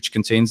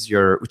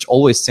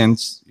always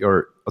sends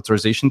your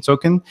authorization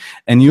token,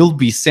 and you'll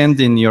be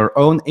sending your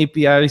own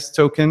API's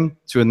token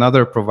to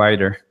another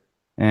provider.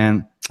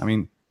 And I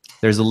mean,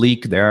 there's a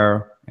leak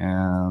there,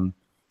 and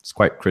it's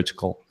quite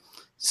critical.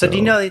 So do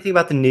you know anything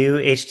about the new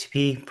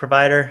HTTP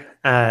provider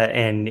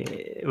and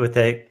with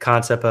the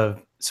concept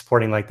of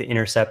supporting like the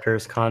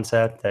interceptors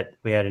concept that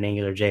we had in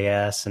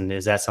AngularJS? And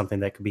is that something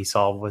that could be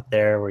solved with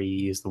there, where you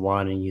use the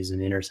one and use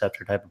an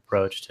interceptor type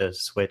approach to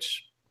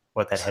switch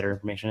what that header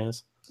information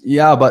is?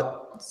 Yeah,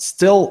 but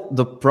still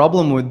the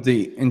problem with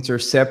the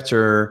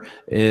interceptor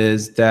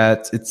is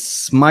that it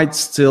might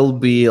still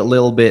be a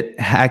little bit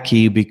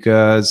hacky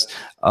because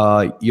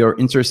your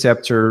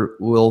interceptor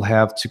will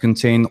have to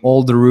contain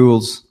all the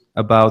rules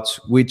about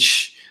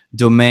which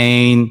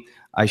domain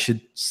I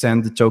should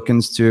send the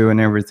tokens to and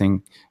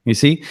everything, you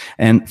see?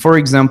 And for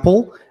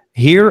example,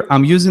 here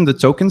I'm using the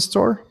token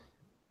store.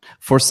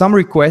 For some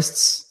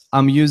requests,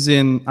 I'm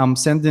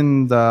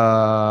sending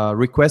the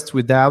request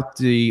without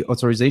the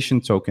authorization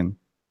token.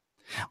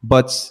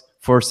 But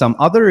for some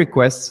other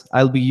requests,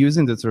 I'll be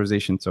using the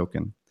authorization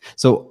token.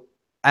 So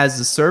as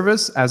a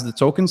service, as the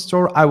token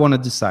store, I want to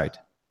decide.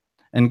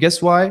 And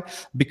guess why?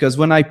 Because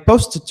when I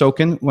post a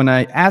token, when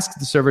I ask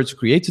the server to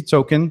create a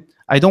token,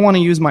 I don't want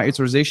to use my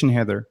authorization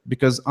header,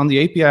 because on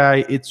the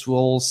API, it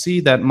will see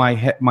that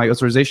my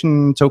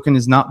authorization token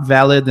is not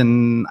valid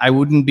and I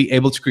wouldn't be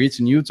able to create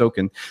a new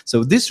token.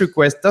 So this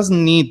request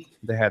doesn't need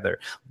the header.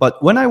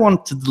 But when I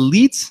want to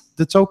delete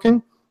the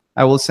token,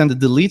 I will send a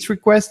delete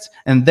request,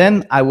 and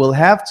then I will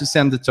have to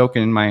send the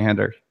token in my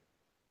header.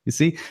 You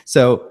see?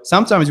 So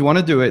sometimes you want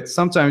to do it,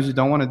 sometimes you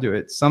don't want to do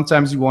it.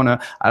 Sometimes you want to,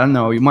 I don't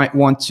know, you might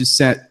want to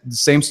send, the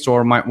same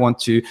store might want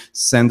to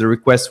send a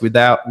request with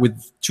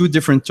two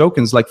different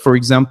tokens. Like, for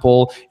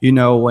example, you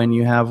know, when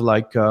you have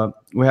like,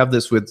 we have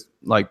this with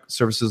like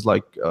services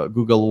like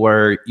Google,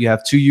 where you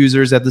have two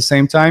users at the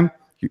same time.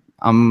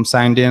 I'm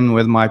signed in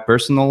with my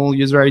personal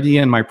user ID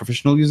and my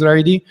professional user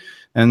ID.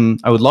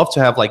 And I would love to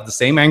have like the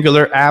same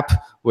Angular app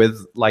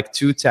with like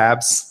two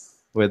tabs,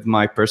 with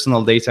my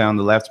personal data on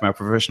the left, my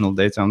professional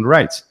data on the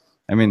right.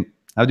 I mean,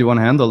 how do you want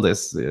to handle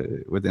this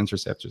with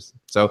interceptors?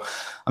 So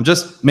I'm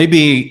just,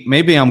 maybe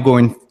I'm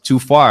going too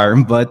far,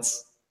 but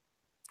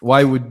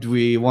why would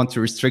we want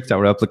to restrict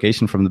our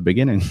application from the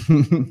beginning?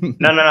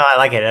 No, I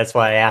like it. That's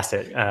why I asked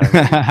it.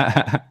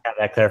 Have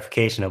that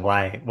clarification of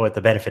what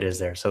the benefit is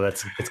there. So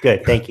it's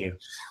good. Thank you.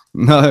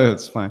 No,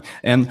 it's fine.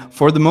 And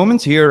for the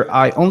moment here,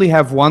 I only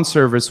have one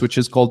service, which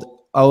is called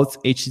auth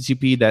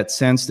HTTP, that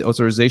sends the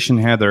authorization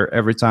header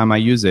every time I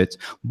use it.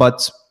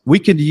 But we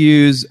could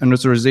use an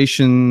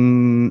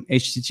authorization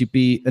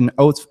HTTP, an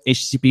auth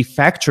HTTP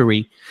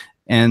factory,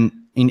 and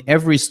in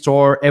every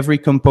store, every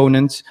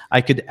component,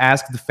 I could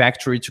ask the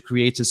factory to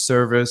create a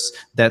service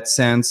that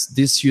sends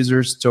this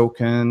user's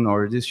token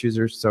or this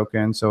user's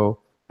token. So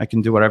I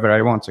can do whatever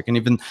I want. I can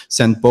even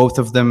send both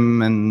of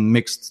them and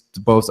mix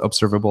both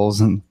observables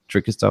and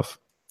tricky stuff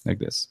like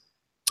this.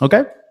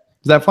 Okay,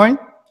 is that fine?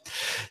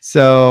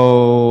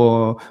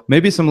 So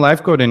maybe some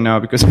live coding now,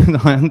 because I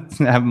don't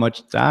have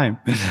much time,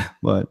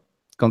 but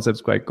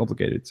concept's quite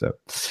complicated.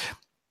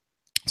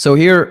 So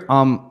here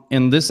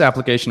in this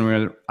application,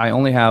 where I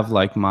only have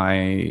like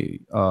my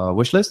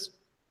wish list,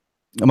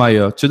 my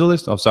to-do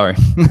list. Oh, sorry,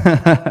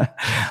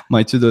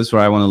 my to-do list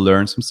where I want to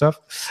learn some stuff.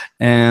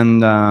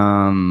 And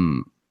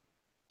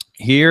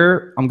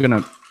here I'm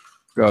gonna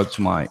go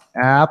to my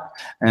app.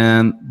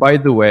 And by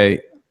the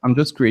way, I'm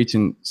just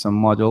creating some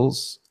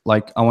modules.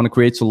 Like, I want to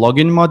create a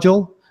login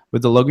module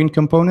with the login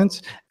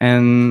component.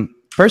 And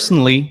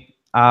personally,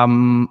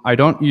 I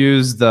don't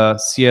use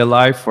the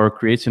CLI for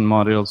creating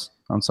modules.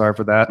 I'm sorry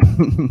for that.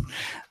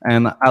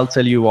 And I'll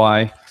tell you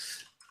why.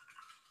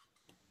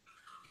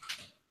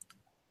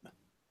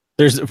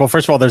 First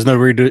of all, there's no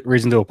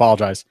reason to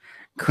apologize.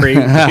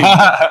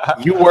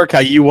 You work how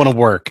you want to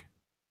work.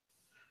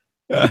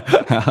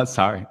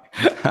 Sorry.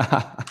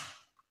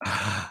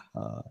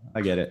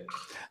 I get it.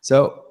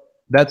 So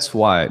that's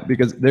why,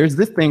 because there's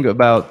this thing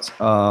about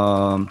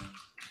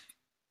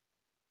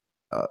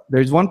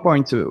there's one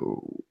point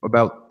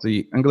about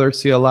the Angular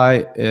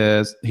CLI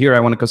is here I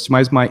want to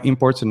customize my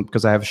imports, and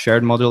because I have a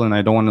shared module and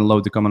I don't want to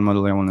load the common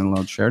module, I want to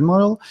load shared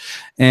module.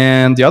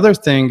 And the other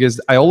thing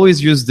is I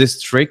always use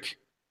this trick,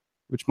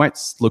 which might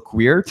look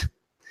weird,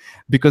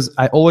 because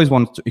I always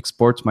want to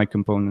export my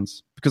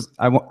components, because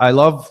I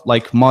love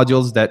like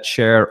modules that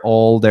share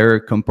all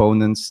their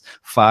components,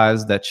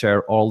 files that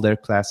share all their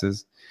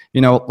classes.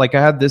 like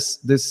I had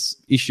this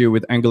issue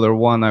with Angular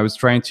 1. I was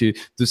trying to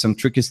do some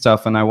tricky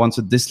stuff, and I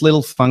wanted this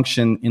little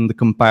function in the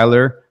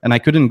compiler, and I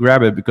couldn't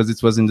grab it because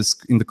it was in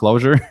the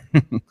closure.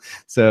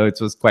 So it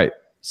was quite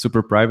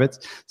super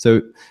private.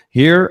 So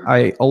here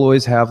I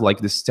always have like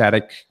this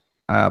static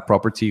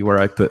property where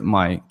I put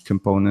my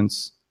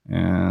components,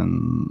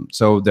 and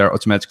so they're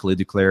automatically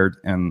declared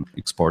and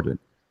exported.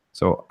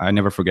 So I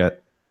never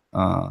forget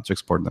to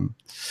export them.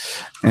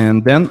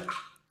 And then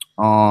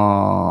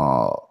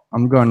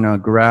I'm gonna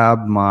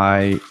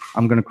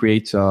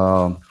create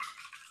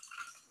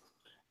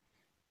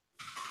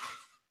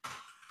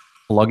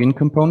login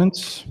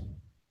components.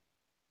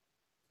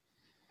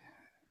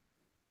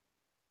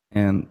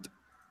 And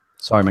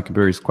sorry, my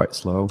computer is quite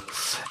slow.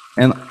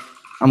 And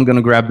I'm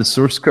gonna grab the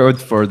source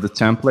code for the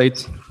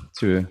template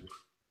to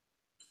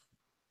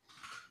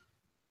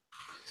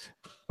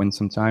win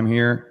some time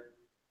here.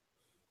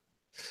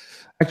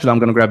 Actually, I'm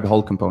gonna grab the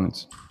whole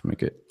components to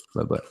make it a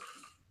little bit.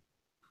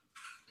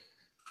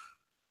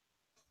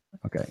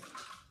 Okay.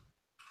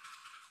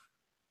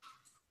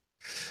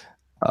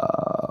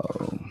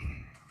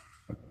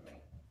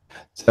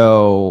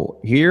 So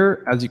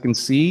here, as you can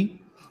see,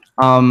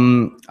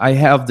 I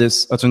have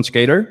this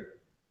authenticator.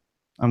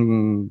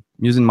 I'm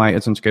using my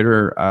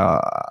authenticator.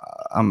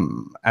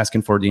 I'm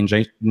asking for the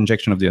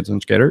injection of the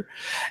authenticator.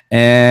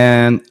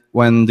 And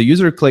when the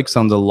user clicks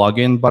on the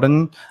login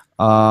button,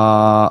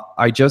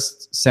 I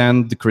just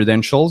send the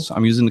credentials.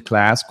 I'm using the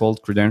class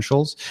called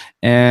credentials,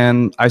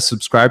 and I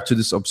subscribe to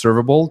this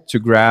observable to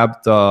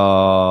grab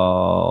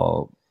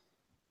the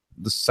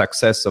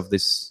success of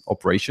this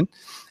operation.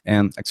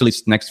 And actually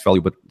it's next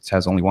value, but it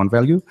has only one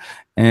value.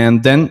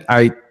 And then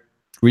I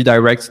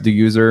redirect the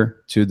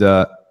user to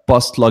the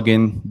post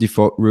login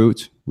default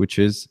route, which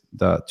is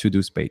the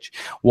to-dos page.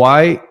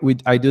 Why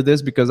would I do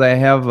this? Because I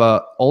have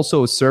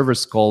also a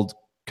service called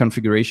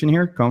configuration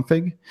here,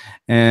 config.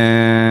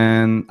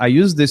 And I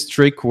use this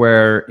trick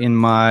where in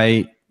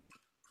my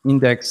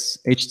index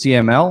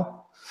HTML,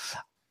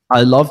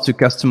 I love to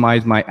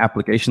customize my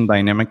application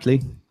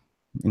dynamically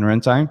in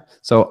runtime.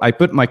 So I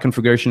put my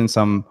configuration in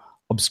some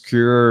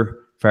obscure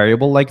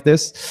variable like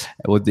this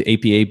with the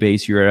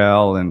APA-based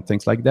URL and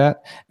things like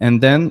that.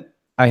 And then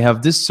I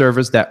have this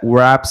service that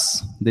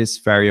wraps this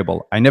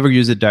variable. I never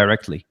use it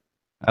directly.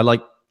 I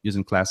like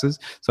using classes.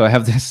 So I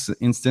have this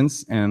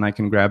instance, and I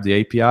can grab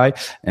the API,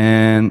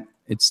 and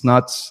it's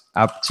not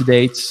up to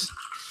date.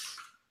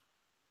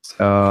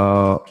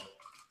 So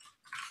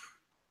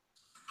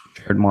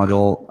shared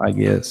module, I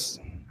guess.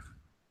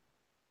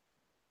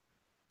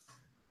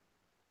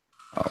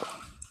 Oh,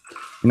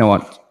 you know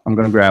what? I'm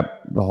going to grab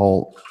the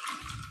whole.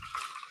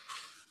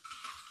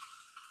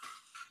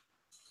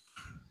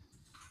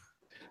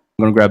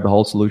 I'm going to grab the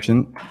whole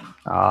solution.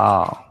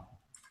 Oh,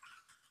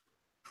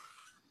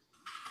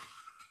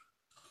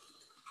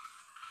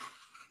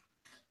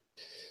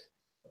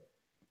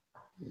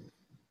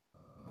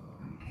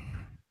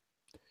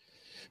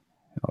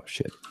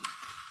 shit.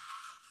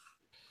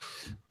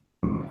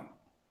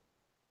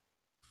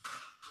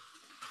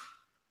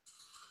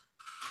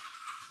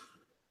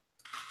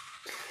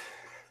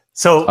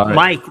 So,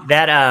 Mike,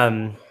 that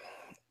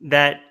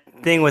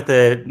thing with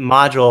the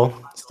module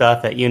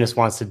stuff that Eunice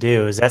wants to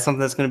do, is that something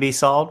that's going to be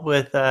solved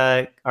with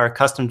our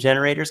custom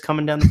generators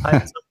coming down the pipe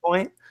at some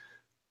point?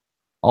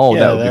 Oh,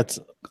 yeah, that's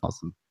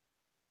awesome.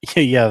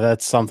 Yeah,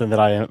 that's something that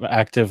I am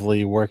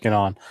actively working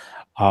on.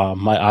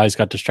 My eyes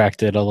got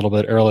distracted a little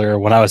bit earlier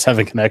when I was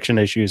having connection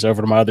issues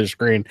over to my other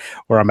screen,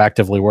 where I'm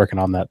actively working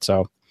on that.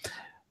 So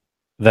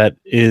that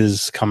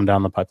is coming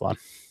down the pipeline.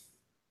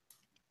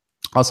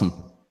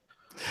 Awesome.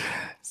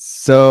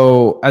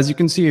 So as you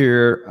can see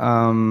here,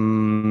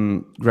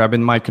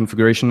 grabbing my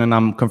configuration, and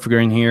I'm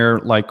configuring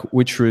here like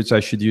which routes I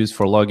should use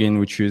for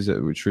login, which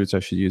routes I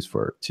should use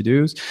for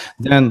to-dos.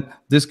 Then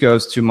this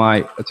goes to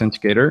my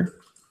authenticator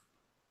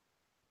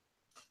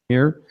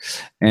here.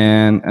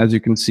 And as you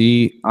can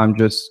see, I'm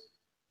just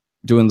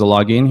doing the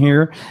login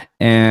here,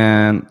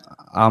 and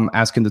I'm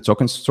asking the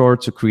token store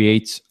to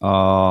create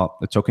a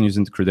token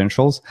using the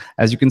credentials.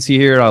 As you can see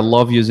here, I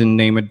love using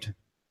named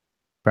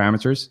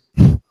parameters.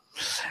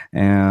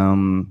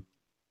 And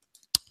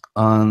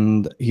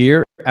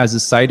here, as a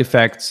side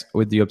effect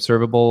with the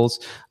observables,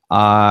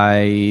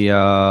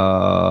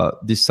 I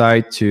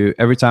decide to,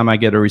 every time I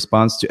get a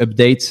response, to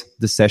update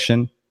the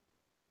session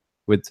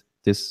with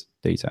this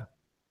data.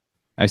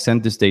 I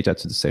send this data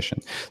to the session.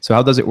 So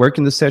how does it work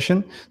in the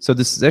session? So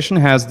the session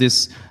has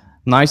this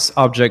nice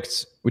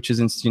object which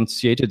is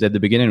instantiated at the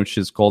beginning, which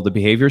is called the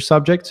behavior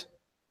subject.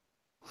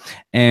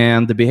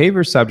 And the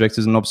behavior subject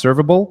is an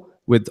observable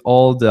with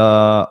all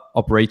the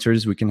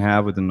operators we can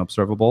have with an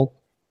observable,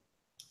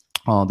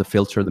 the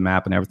filter, the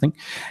map, and everything.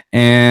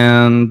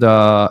 And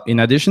in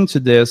addition to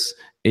this,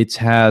 it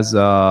has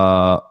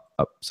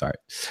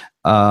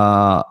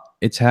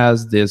it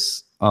has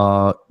this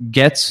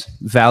get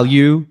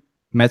value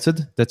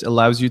method that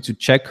allows you to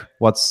check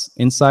what's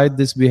inside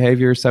this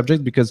behavior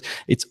subject, because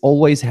it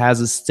always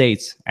has a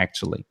state.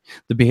 Actually,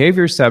 the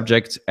behavior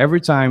subject,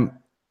 every time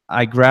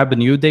I grab a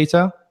new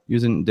data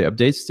using the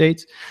update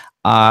state,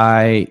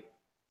 I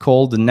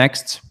call the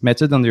next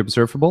method on the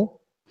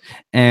observable,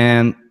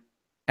 and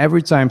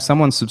every time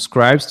someone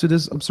subscribes to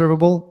this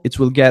observable, it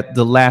will get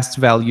the last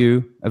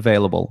value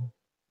available.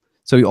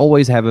 So you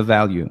always have a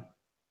value.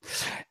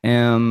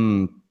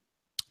 And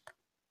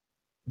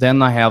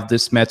then I have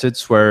this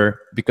methods where,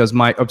 because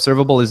my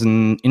observable is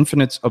an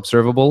infinite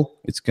observable,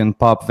 it can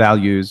pop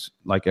values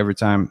like every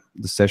time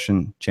the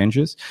session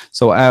changes.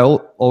 So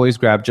I'll always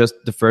grab just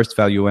the first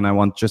value when I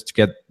want just to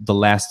get the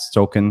last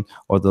token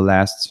or the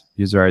last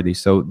user ID.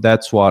 So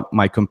that's what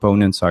my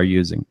components are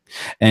using.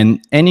 And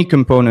any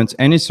component,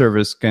 any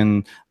service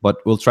can, but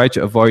we'll try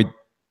to avoid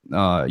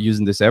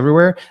using this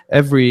everywhere.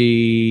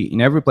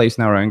 In every place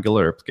in our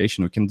Angular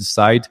application, we can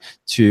decide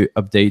to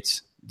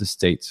update the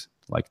state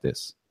like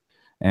this.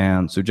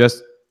 And so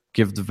just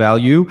give the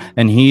value.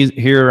 And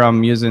here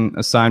I'm using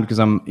assign because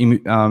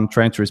I'm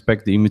trying to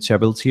respect the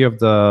immutability of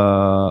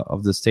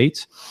the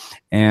state.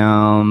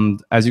 And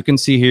as you can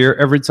see here,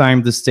 every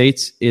time the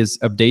state is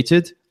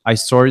updated, I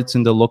store it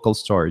in the local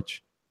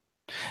storage.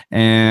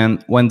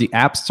 And when the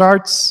app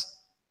starts,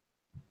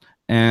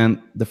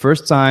 and the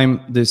first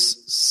time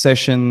this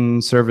session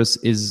service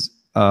is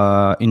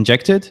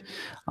injected,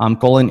 I'm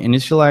calling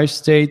initialize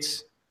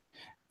state,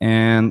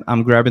 and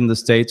I'm grabbing the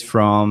state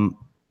from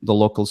the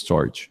local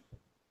storage.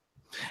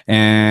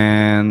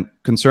 And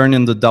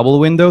concerning the double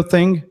window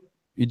thing,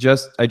 I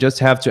just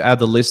have to add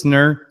the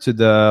listener to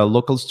the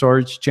local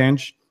storage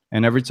change,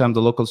 and every time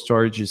the local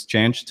storage is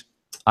changed,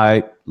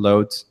 I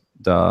load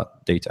the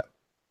data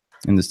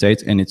in the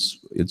state, and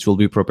it will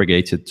be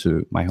propagated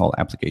to my whole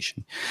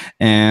application.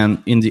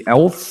 And in the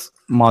auth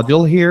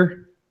module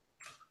here,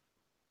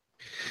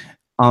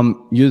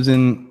 I'm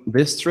using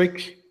this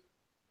trick.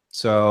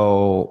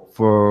 So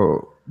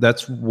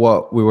that's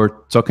what we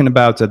were talking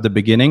about at the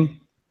beginning.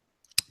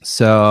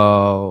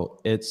 So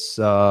it's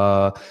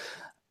I'm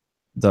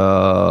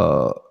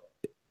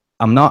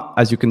not,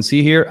 as you can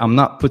see here, I'm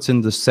not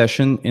putting the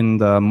session in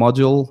the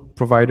module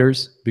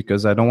providers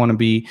because I don't want to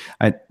be,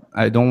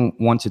 I don't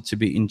want it to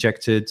be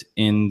injected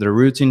in the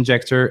root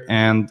injector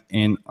and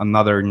in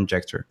another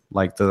injector,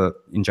 like the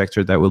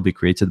injector that will be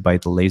created by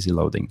the lazy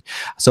loading.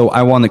 So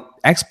I want to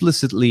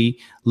explicitly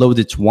load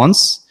it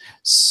once.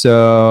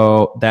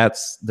 So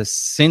that's the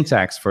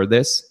syntax for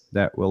this,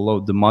 that will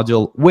load the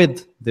module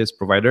with this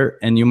provider.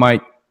 And you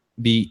might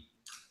be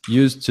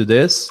used to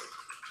this.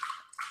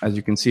 As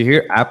you can see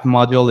here, app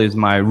module is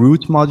my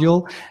root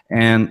module,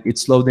 and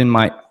it's loading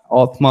my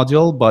auth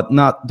module, but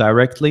not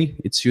directly.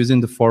 It's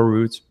using the for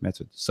root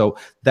method. So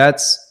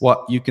that's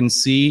what you can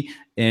see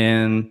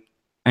in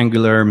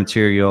Angular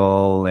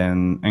material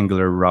and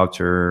Angular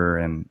router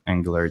and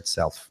Angular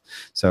itself.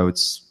 So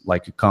it's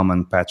like a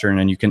common pattern,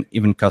 and you can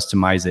even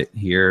customize it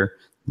here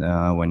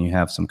when you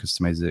have some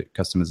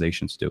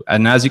customization to do.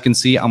 And as you can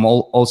see, I'm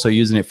also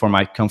using it for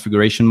my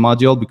configuration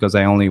module because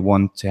I only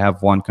want to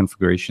have one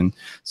configuration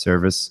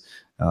service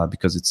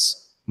because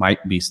it's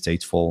might be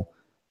stateful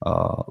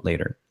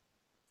later.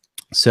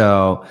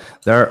 So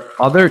there are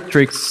other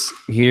tricks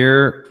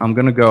here. I'm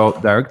going to go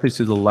directly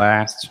to the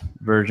last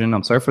version.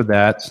 I'm sorry for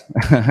that.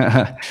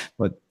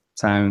 But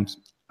times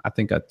I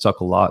think I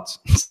talk a lot.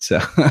 So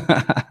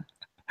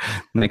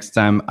next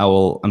time I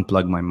will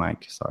unplug my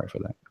mic. Sorry for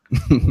that.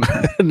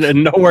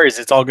 No worries.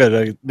 It's all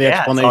good. The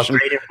explanation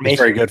is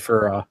very good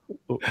for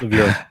the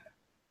viewer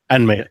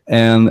and me.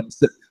 And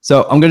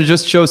so I'm going to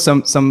just show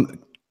some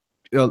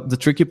the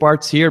tricky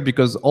parts here,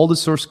 because all the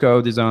source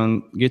code is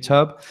on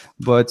GitHub,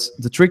 but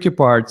the tricky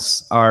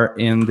parts are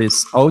in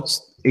this auth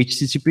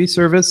HTTP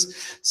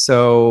service.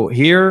 So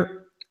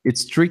here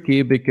it's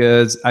tricky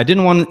because I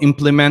didn't want to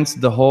implement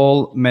the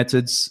whole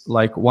methods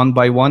like one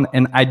by one,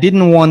 and I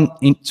didn't want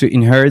to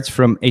inherit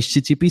from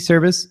HTTP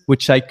service,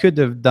 which I could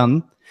have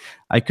done.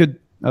 I could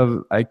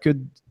have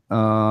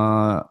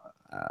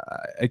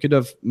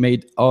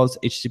made auth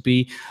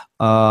HTTP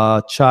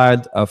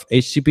child of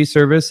HTTP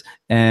service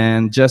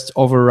and just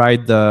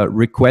override the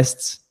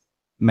requests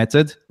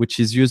method, which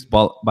is used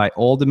by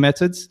all the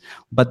methods.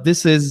 But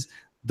this is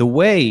the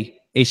way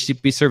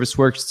HTTP service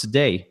works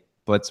today.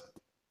 But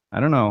I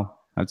don't know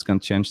how it's going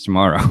to change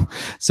tomorrow.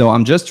 So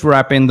I'm just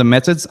wrapping the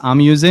methods I'm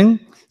using.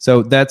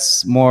 So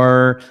that's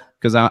more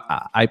because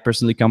I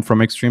personally come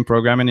from extreme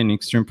programming. In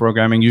extreme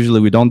programming,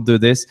 usually we don't do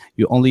this.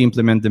 You only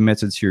implement the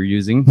methods you're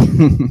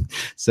using.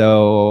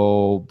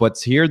 So, but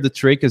here the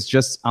trick is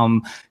just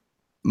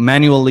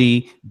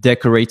manually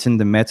decorating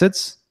the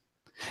methods.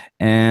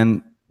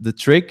 And the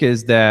trick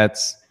is that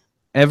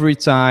every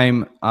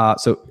time,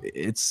 so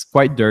it's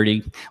quite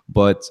dirty,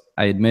 but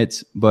I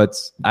admit,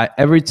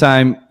 every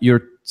time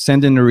you're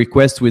sending a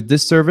request with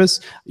this service,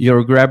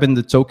 you're grabbing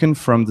the token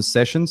from the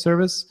session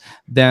service,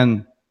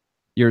 then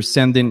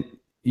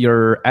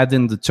you're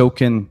adding the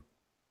token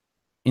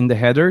in the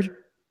header,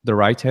 the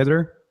right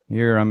header.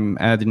 Here I'm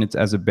adding it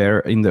as a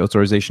bearer in the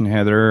authorization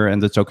header,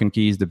 and the token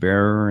key is the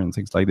bearer and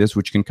things like this,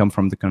 which can come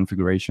from the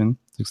configuration,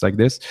 things like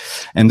this.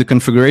 And the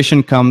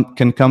configuration can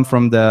come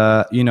from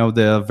the,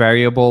 the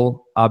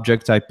variable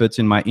object I put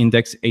in my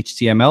index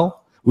HTML,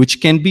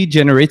 which can be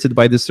generated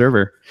by the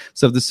server.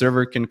 So the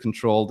server can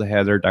control the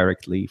header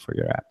directly for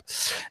your app.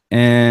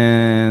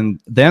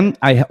 And then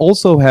I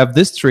also have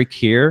this trick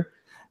here.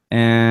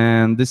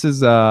 And this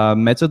is a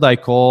method I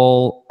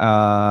call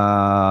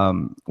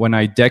when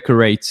I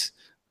decorate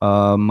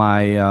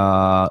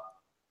my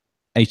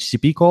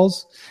HTTP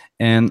calls.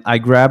 And I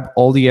grab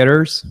all the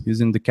headers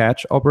using the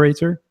catch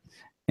operator.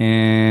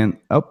 And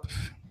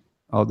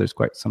oh, there's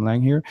quite some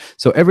lag here.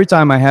 So every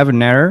time I have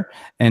an error,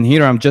 and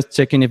here I'm just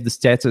checking if the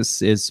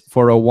status is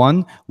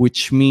 401,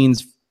 which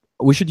means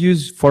we should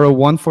use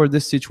 401 for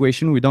this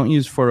situation. We don't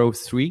use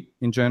 403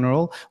 in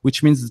general,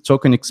 which means the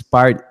token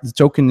expired. The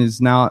token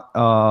is not,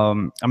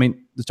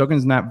 the token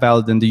is not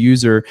valid and the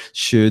user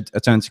should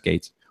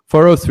authenticate.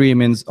 403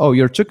 means, oh,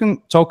 your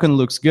token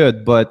looks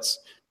good, but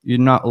you're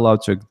not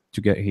allowed to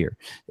get here.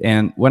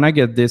 And when I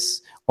get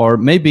this, or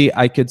maybe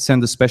I could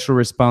send a special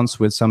response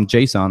with some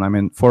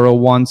JSON.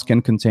 401s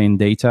can contain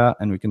data,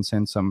 and we can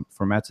send some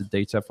formatted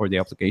data for the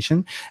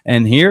application.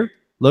 And here,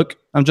 look,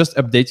 I'm just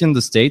updating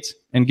the state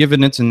and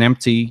giving it an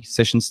empty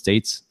session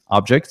state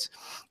object,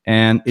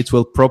 and it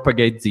will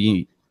propagate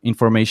the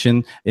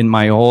information in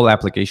my whole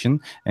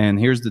application. And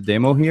here's the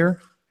demo here,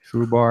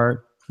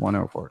 foobar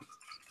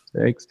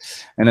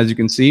 104.6. And as you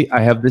can see, I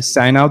have this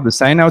sign out. The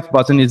sign out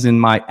button is in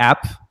my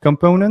app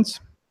component.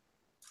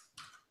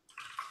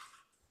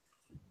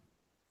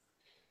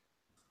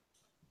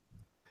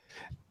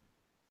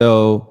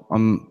 So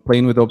I'm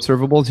playing with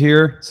observables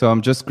here. So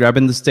I'm just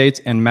grabbing the state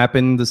and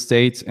mapping the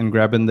state and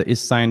grabbing the is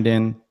signed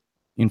in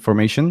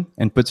information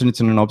and putting it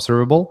in an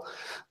observable.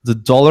 The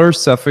 $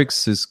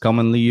 suffix is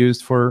commonly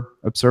used for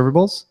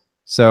observables.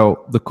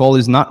 So the call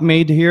is not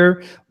made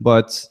here,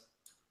 but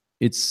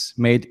it's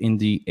made in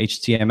the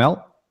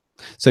HTML.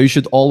 So you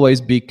should always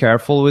be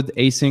careful with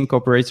async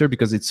operator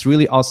because it's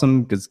really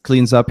awesome because it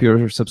cleans up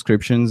your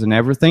subscriptions and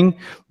everything.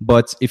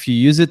 But if you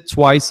use it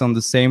twice on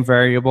the same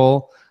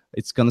variable,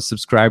 it's going to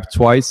subscribe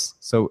twice.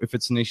 So if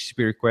it's an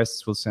HTTP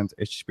request, we'll send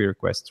HTTP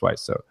request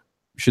twice. So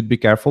you should be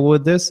careful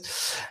with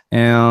this.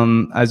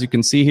 And as you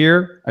can see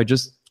here, I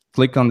just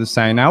click on the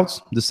sign out.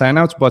 The sign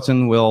out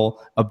button will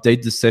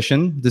update the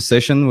session. The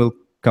session will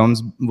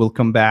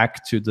come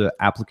back to the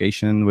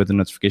application with a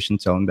notification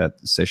telling that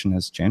the session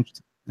has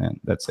changed. And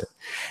that's it.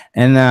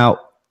 And now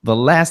the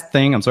last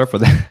thing, I'm sorry for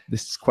that.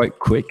 This is quite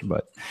quick,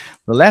 but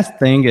the last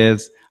thing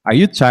is, are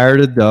you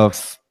tired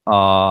of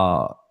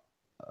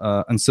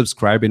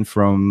unsubscribing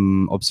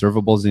from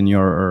observables in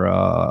your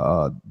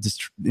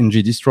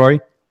ngDestroy?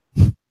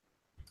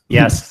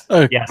 Yes.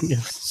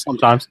 Yes.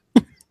 Sometimes.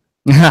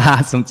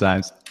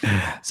 Sometimes.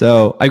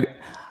 So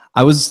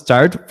I was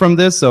tired from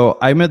this, so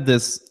I made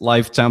this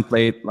live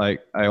template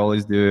like I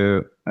always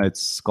do.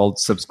 It's called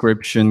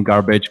subscription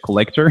garbage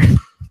collector.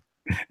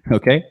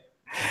 Okay.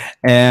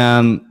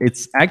 And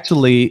it's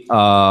actually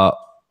a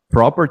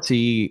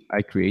property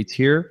I create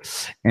here,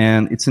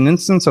 and it's an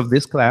instance of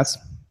this class.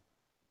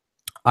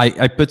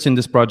 I put in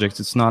this project.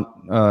 It's not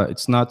an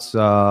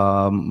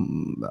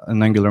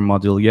Angular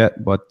module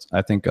yet, but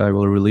I think I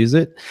will release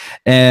it.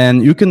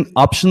 And you can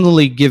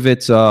optionally give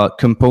it a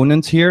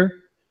component here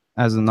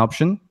as an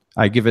option.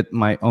 I give it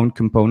my own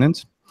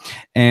component.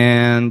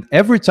 And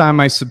every time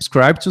I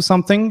subscribe to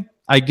something,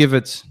 I give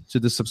it to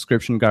the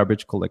subscription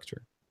garbage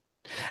collector.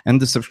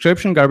 And the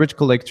subscription garbage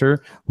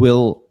collector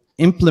will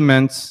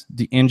implement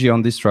the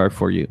ngOnDestroy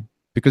for you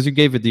because you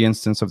gave it the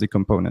instance of the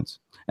component.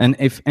 And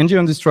if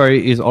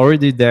ngOnDestroy is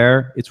already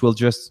there, it will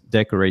just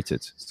decorate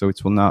it, so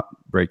it will not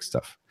break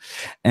stuff.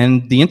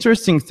 And the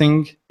interesting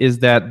thing is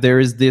that there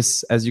is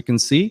this, as you can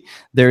see,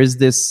 there is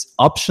this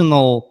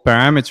optional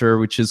parameter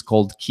which is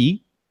called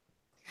key,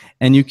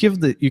 and you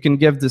can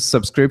give this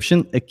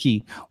subscription a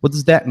key. What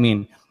does that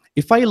mean?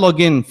 If I log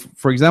in,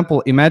 for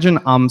example, imagine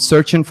I'm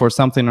searching for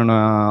something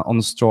on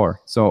a store.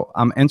 So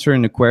I'm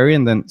entering a query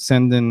and then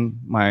sending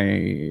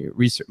my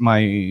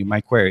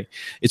query.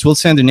 It will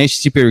send an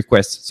HTTP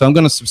request. So I'm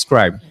going to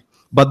subscribe.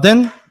 But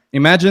then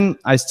imagine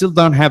I still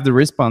don't have the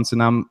response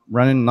and I'm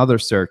running another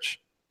search.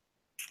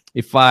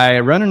 If I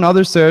run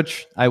another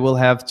search, I will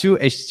have 2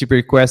 HTTP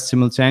requests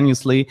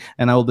simultaneously,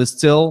 and I will be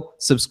still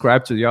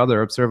subscribed to the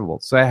other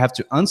observable. So I have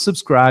to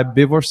unsubscribe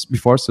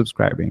before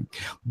subscribing.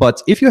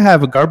 But if you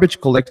have a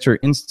garbage collector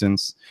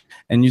instance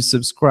and you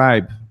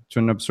subscribe to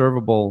an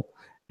observable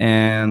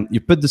and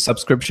you put the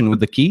subscription with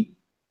the key,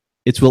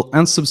 it will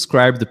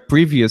unsubscribe the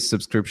previous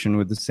subscription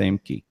with the same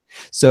key.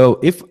 So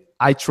if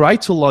I try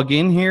to log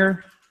in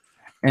here,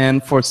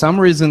 and for some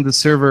reason the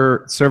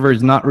server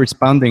is not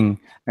responding,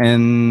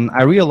 and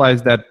I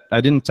realized that I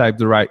didn't type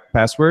the right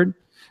password,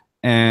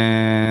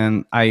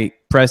 and I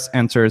press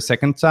enter a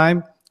second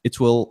time, it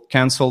will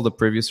cancel the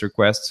previous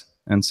request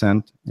and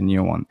send a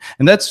new one.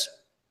 And that's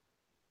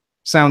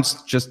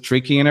sounds just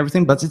tricky and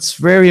everything, but it's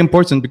very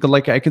important because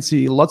like I can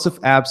see lots of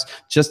apps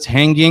just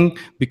hanging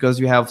because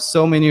you have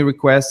so many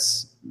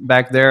requests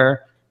back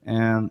there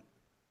and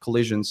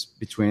collisions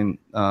between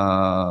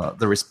the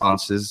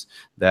responses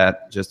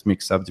that just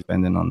mix up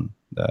depending on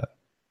the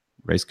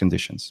race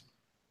conditions.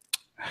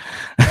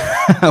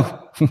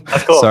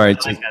 That's cool. Sorry.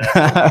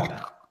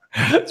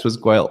 This was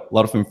quite a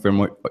lot of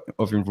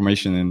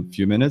information in a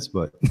few minutes,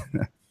 but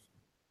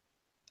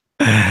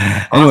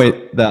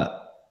anyway,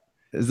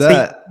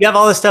 you have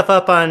all this stuff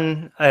up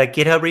on a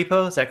GitHub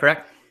repo, is that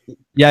correct?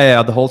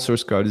 Yeah, the whole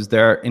source code is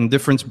there in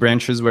different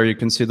branches where you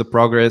can see the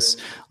progress.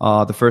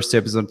 The first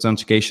step is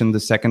authentication. The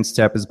second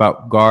step is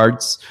about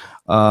guards.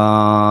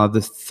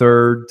 The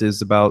third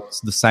is about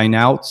the sign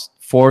out.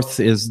 Fourth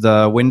is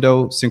the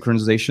window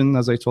synchronization,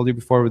 as I told you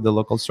before, with the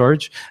local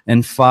storage.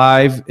 And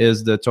 5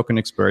 is the token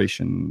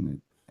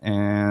expiration.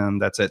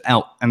 And that's it.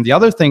 And the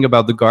other thing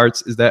about the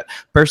guards is that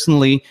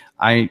personally,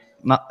 I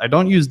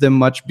don't use them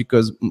much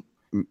because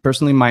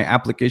personally my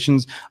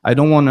applications, I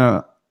don't want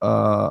to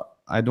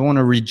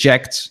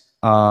reject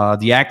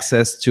the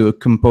access to a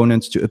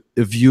component, to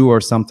a view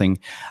or something.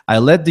 I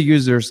let the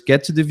users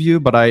get to the view,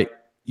 but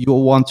you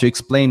want to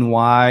explain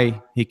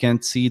why he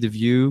can't see the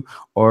view,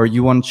 or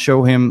you want to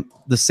show him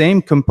the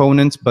same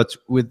component but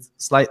with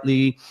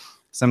slightly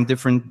some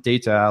different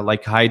data,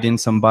 like hiding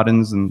some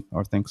buttons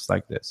or things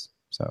like this.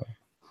 So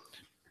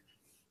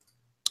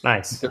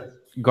nice.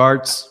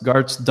 Guards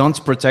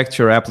don't protect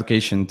your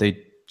application.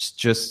 It's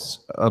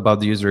just about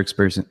the user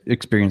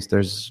experience.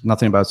 There's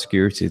nothing about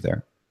security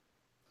there.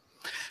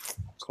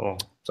 Cool.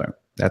 So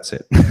that's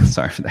it.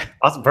 Sorry for that.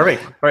 Awesome.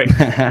 Perfect. All right.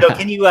 So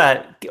can you,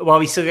 while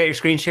we still got your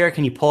screen share,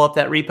 can you pull up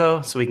that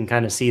repo so we can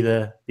kind of see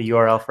the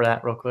URL for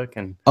that real quick?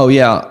 And oh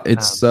yeah,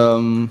 it's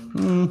can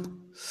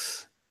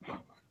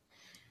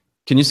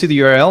you see the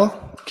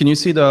URL? Can you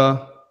see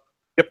the?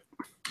 Yep.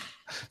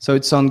 So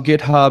it's on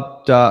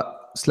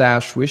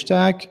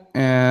GitHub.com/Wishtag,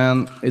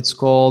 and it's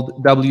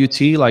called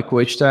WT like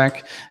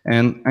Wishtag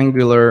and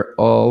Angular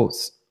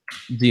OS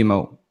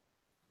demo.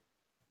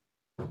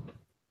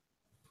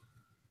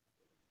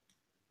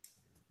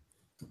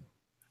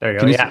 There you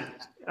go. Yeah.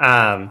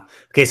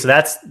 Okay, so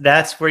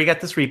that's where you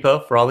got this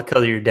repo for all the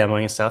code that you're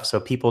demoing and stuff. So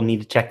people need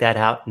to check that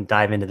out and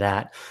dive into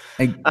that.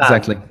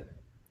 Exactly.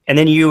 And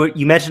then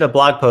you mentioned a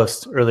blog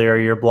post earlier,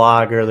 your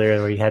blog earlier,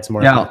 where you had some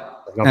more. Yeah.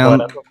 Pull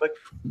it up real quick.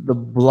 The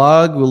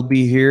blog will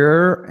be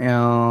here,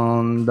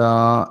 and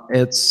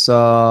it's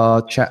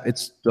a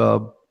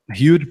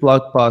huge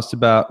blog post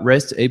about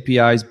REST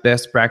APIs,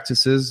 best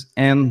practices,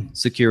 and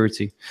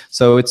security.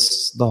 So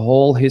it's the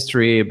whole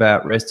history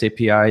about REST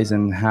APIs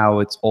and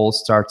how it all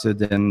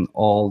started, and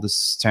all the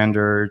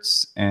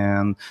standards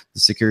and the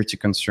security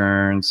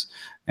concerns.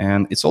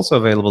 And it's also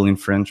available in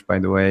French, by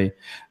the way.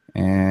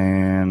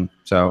 And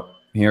so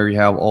here you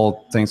have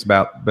all things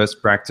about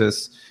best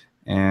practice,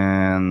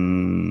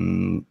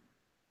 and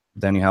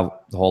then you have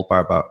the whole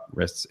part about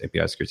REST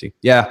API security.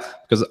 Yeah,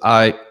 because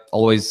I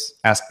always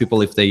ask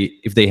people if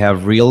they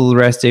have real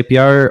REST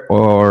API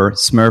or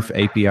Smurf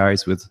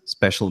APIs with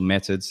special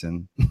methods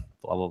and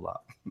blah blah blah.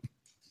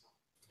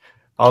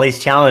 All these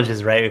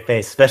challenges, right, we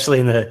face,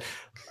 especially in the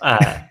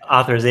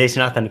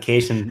authorization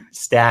authentication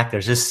stack.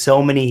 There's just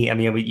so many. I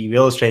mean, you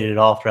illustrated it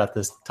all throughout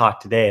this talk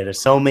today.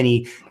 There's so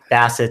many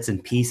facets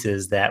and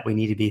pieces that we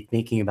need to be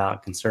thinking about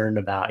and concerned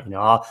about,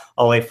 all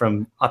the way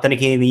from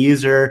authenticating the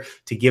user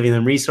to giving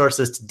them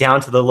resources to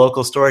down to the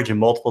local storage and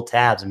multiple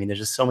tabs. I mean, there's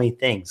just so many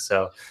things.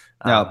 So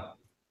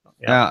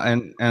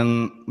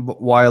and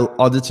while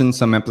auditing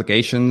some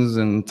applications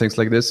and things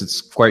like this, it's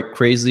quite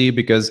crazy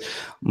because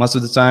most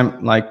of the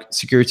time, like,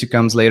 security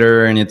comes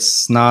later and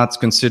it's not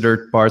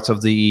considered part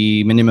of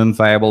the minimum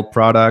viable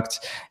product.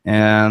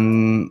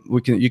 And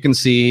you can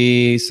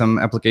see some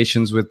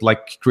applications with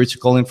like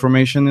critical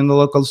information in the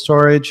local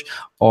storage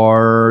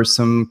or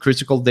some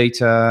critical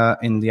data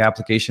in the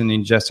application.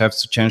 You just have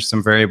to change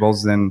some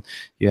variables, then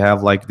you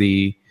have like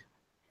the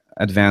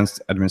advanced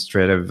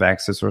administrative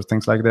access or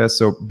things like this.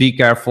 So be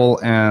careful,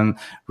 and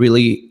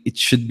really it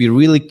should be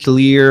really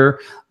clear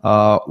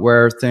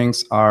where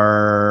things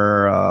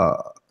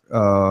are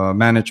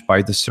managed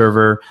by the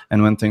server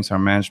and when things are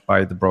managed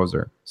by the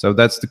browser. So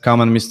that's the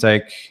common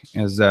mistake,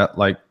 is that,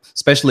 like,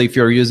 especially if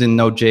you're using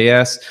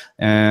Node.js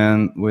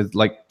and with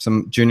like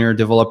some junior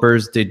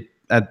developers,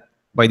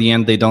 by the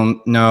end they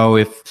don't know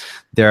if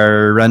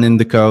they're running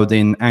the code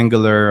in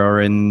Angular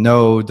or in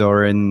Node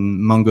or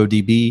in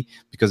MongoDB,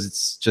 because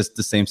it's just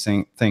the same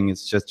thing.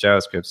 It's just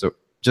JavaScript. So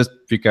just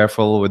be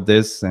careful with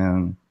this,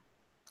 and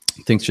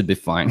things should be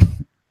fine.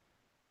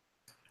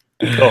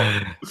 Cool.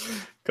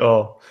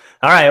 All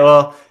right.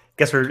 Well, I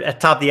guess we're at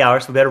the top of the hour,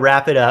 so we better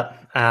wrap it up.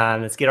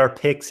 Let's get our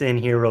picks in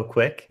here real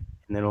quick,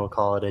 and then we'll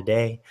call it a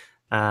day.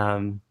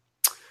 Mike,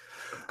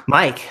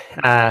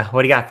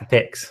 what do you got for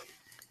picks?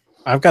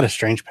 I've got a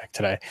strange pick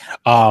today.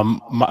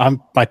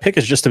 My pick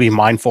is just to be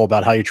mindful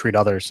about how you treat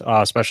others,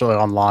 especially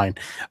online.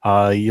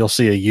 You'll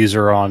see a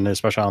user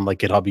especially on like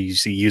GitHub, you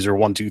see user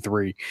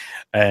 123,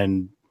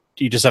 and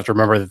you just have to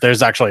remember that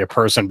there's actually a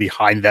person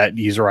behind that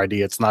user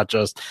ID. It's not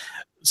just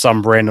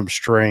some random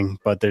string,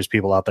 but there's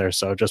people out there.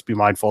 So just be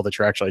mindful that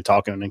you're actually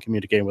talking and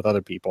communicating with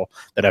other people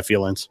that have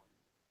feelings.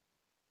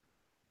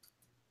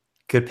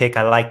 Good pick.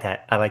 I like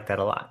that. I like that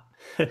a lot.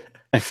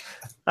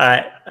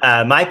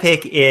 My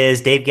pick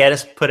is Dave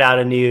Geddes put out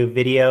a new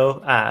video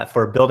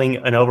for building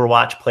an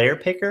Overwatch player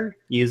picker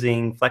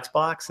using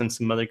Flexbox and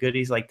some other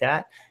goodies like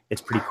that.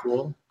 It's pretty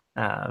cool.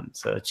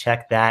 So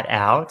check that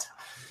out.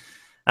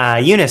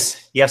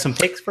 Eunice, you have some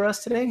picks for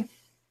us today?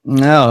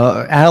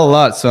 No, I had a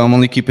lot, so I'm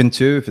only keeping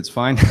two if it's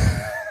fine.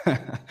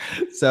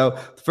 So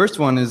the first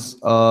one is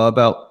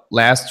about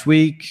last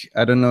week.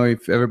 I don't know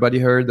if everybody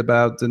heard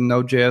about the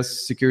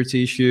Node.js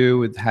security issue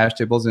with hash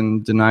tables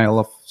and denial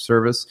of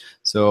service.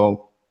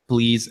 So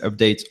please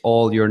update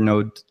all your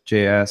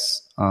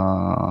Node.js,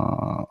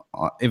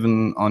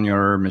 even on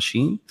your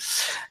machine,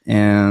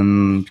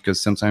 and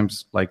because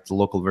sometimes like the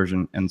local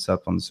version ends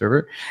up on the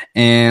server.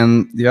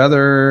 And the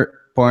other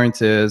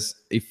point is,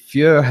 if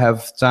you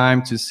have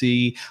time to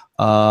see,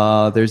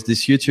 there's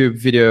this YouTube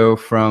video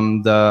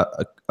from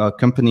a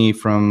company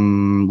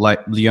from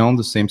Lyon,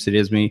 the same city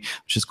as me,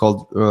 which is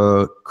called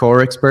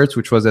Core Experts,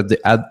 which was at the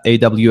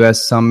AWS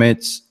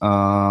Summit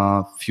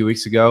a few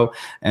weeks ago,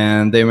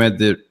 and they made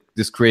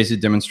this crazy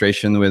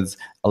demonstration with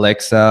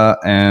Alexa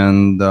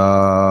and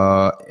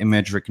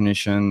image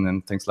recognition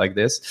and things like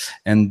this.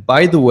 And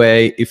by the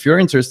way, if you're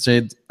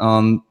interested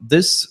on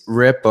this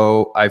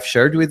repo I've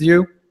shared with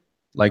you,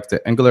 like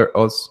the Angular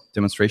OS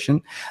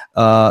demonstration,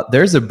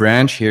 there's a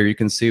branch here you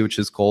can see, which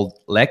is called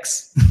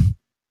Lex.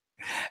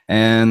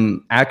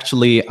 And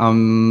actually,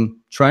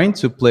 I'm trying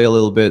to play a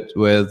little bit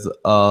with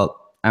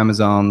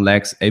Amazon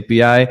Lex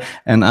API,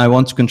 and I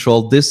want to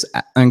control this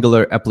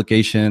Angular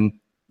application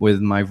with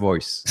my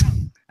voice,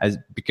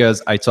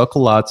 because I talk a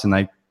lot and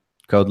I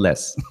code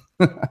less.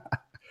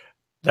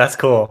 That's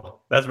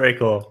cool. That's very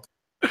cool.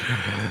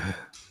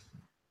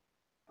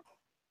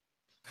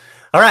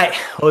 All right.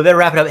 Well, we better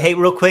wrap it up. Hey,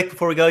 real quick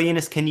before we go,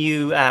 Eunice, can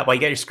you, while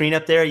you got your screen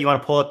up there, you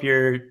want to pull up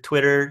your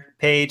Twitter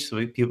page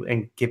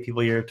and give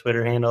people your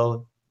Twitter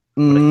handle?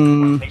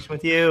 Information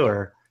with you,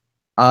 or?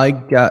 I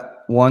got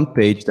one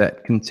page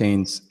that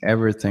contains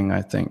everything,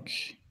 I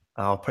think.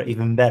 Oh,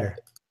 even better.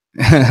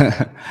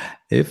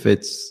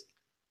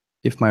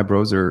 If my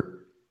browser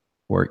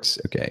works,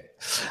 okay.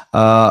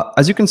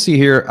 As you can see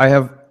here, I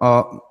have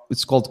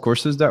it's called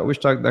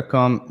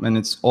courses.wishtalk.com, and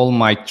it's all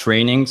my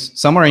trainings.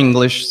 Some are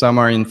English, some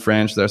are in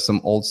French. There's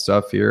some old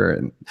stuff here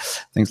and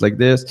things like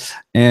this.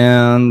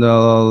 And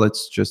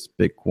let's just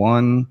pick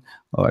one.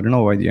 Oh, I don't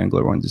know why the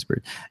Angular one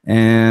disappeared.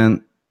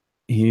 And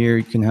here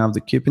you can have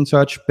the keep in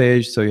touch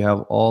page. So you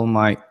have all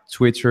my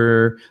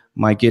Twitter,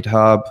 my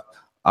GitHub.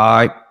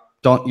 I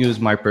don't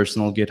use my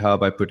personal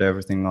GitHub. I put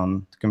everything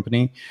on the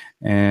company.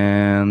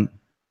 And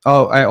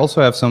I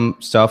also have some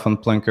stuff on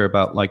Plinker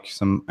about like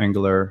some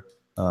Angular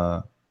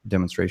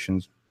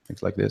demonstrations,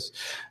 things like this,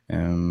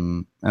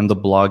 and the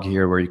blog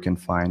here where you can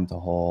find the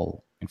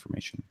whole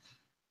information.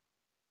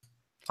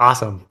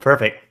 Awesome.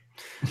 Perfect.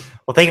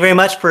 Well, thank you very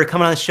much for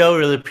coming on the show.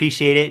 Really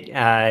appreciate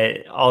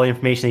it. All the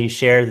information that you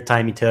shared, the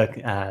time you took,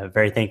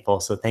 very thankful.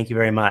 So thank you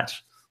very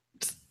much.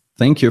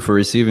 Thank you for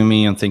receiving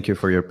me, and thank you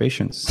for your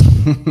patience.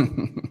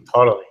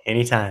 Totally.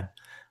 Anytime.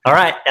 All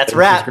right. That's a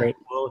wrap.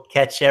 We'll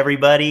catch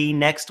everybody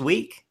next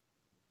week.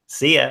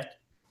 See ya.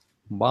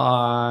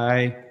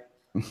 Bye.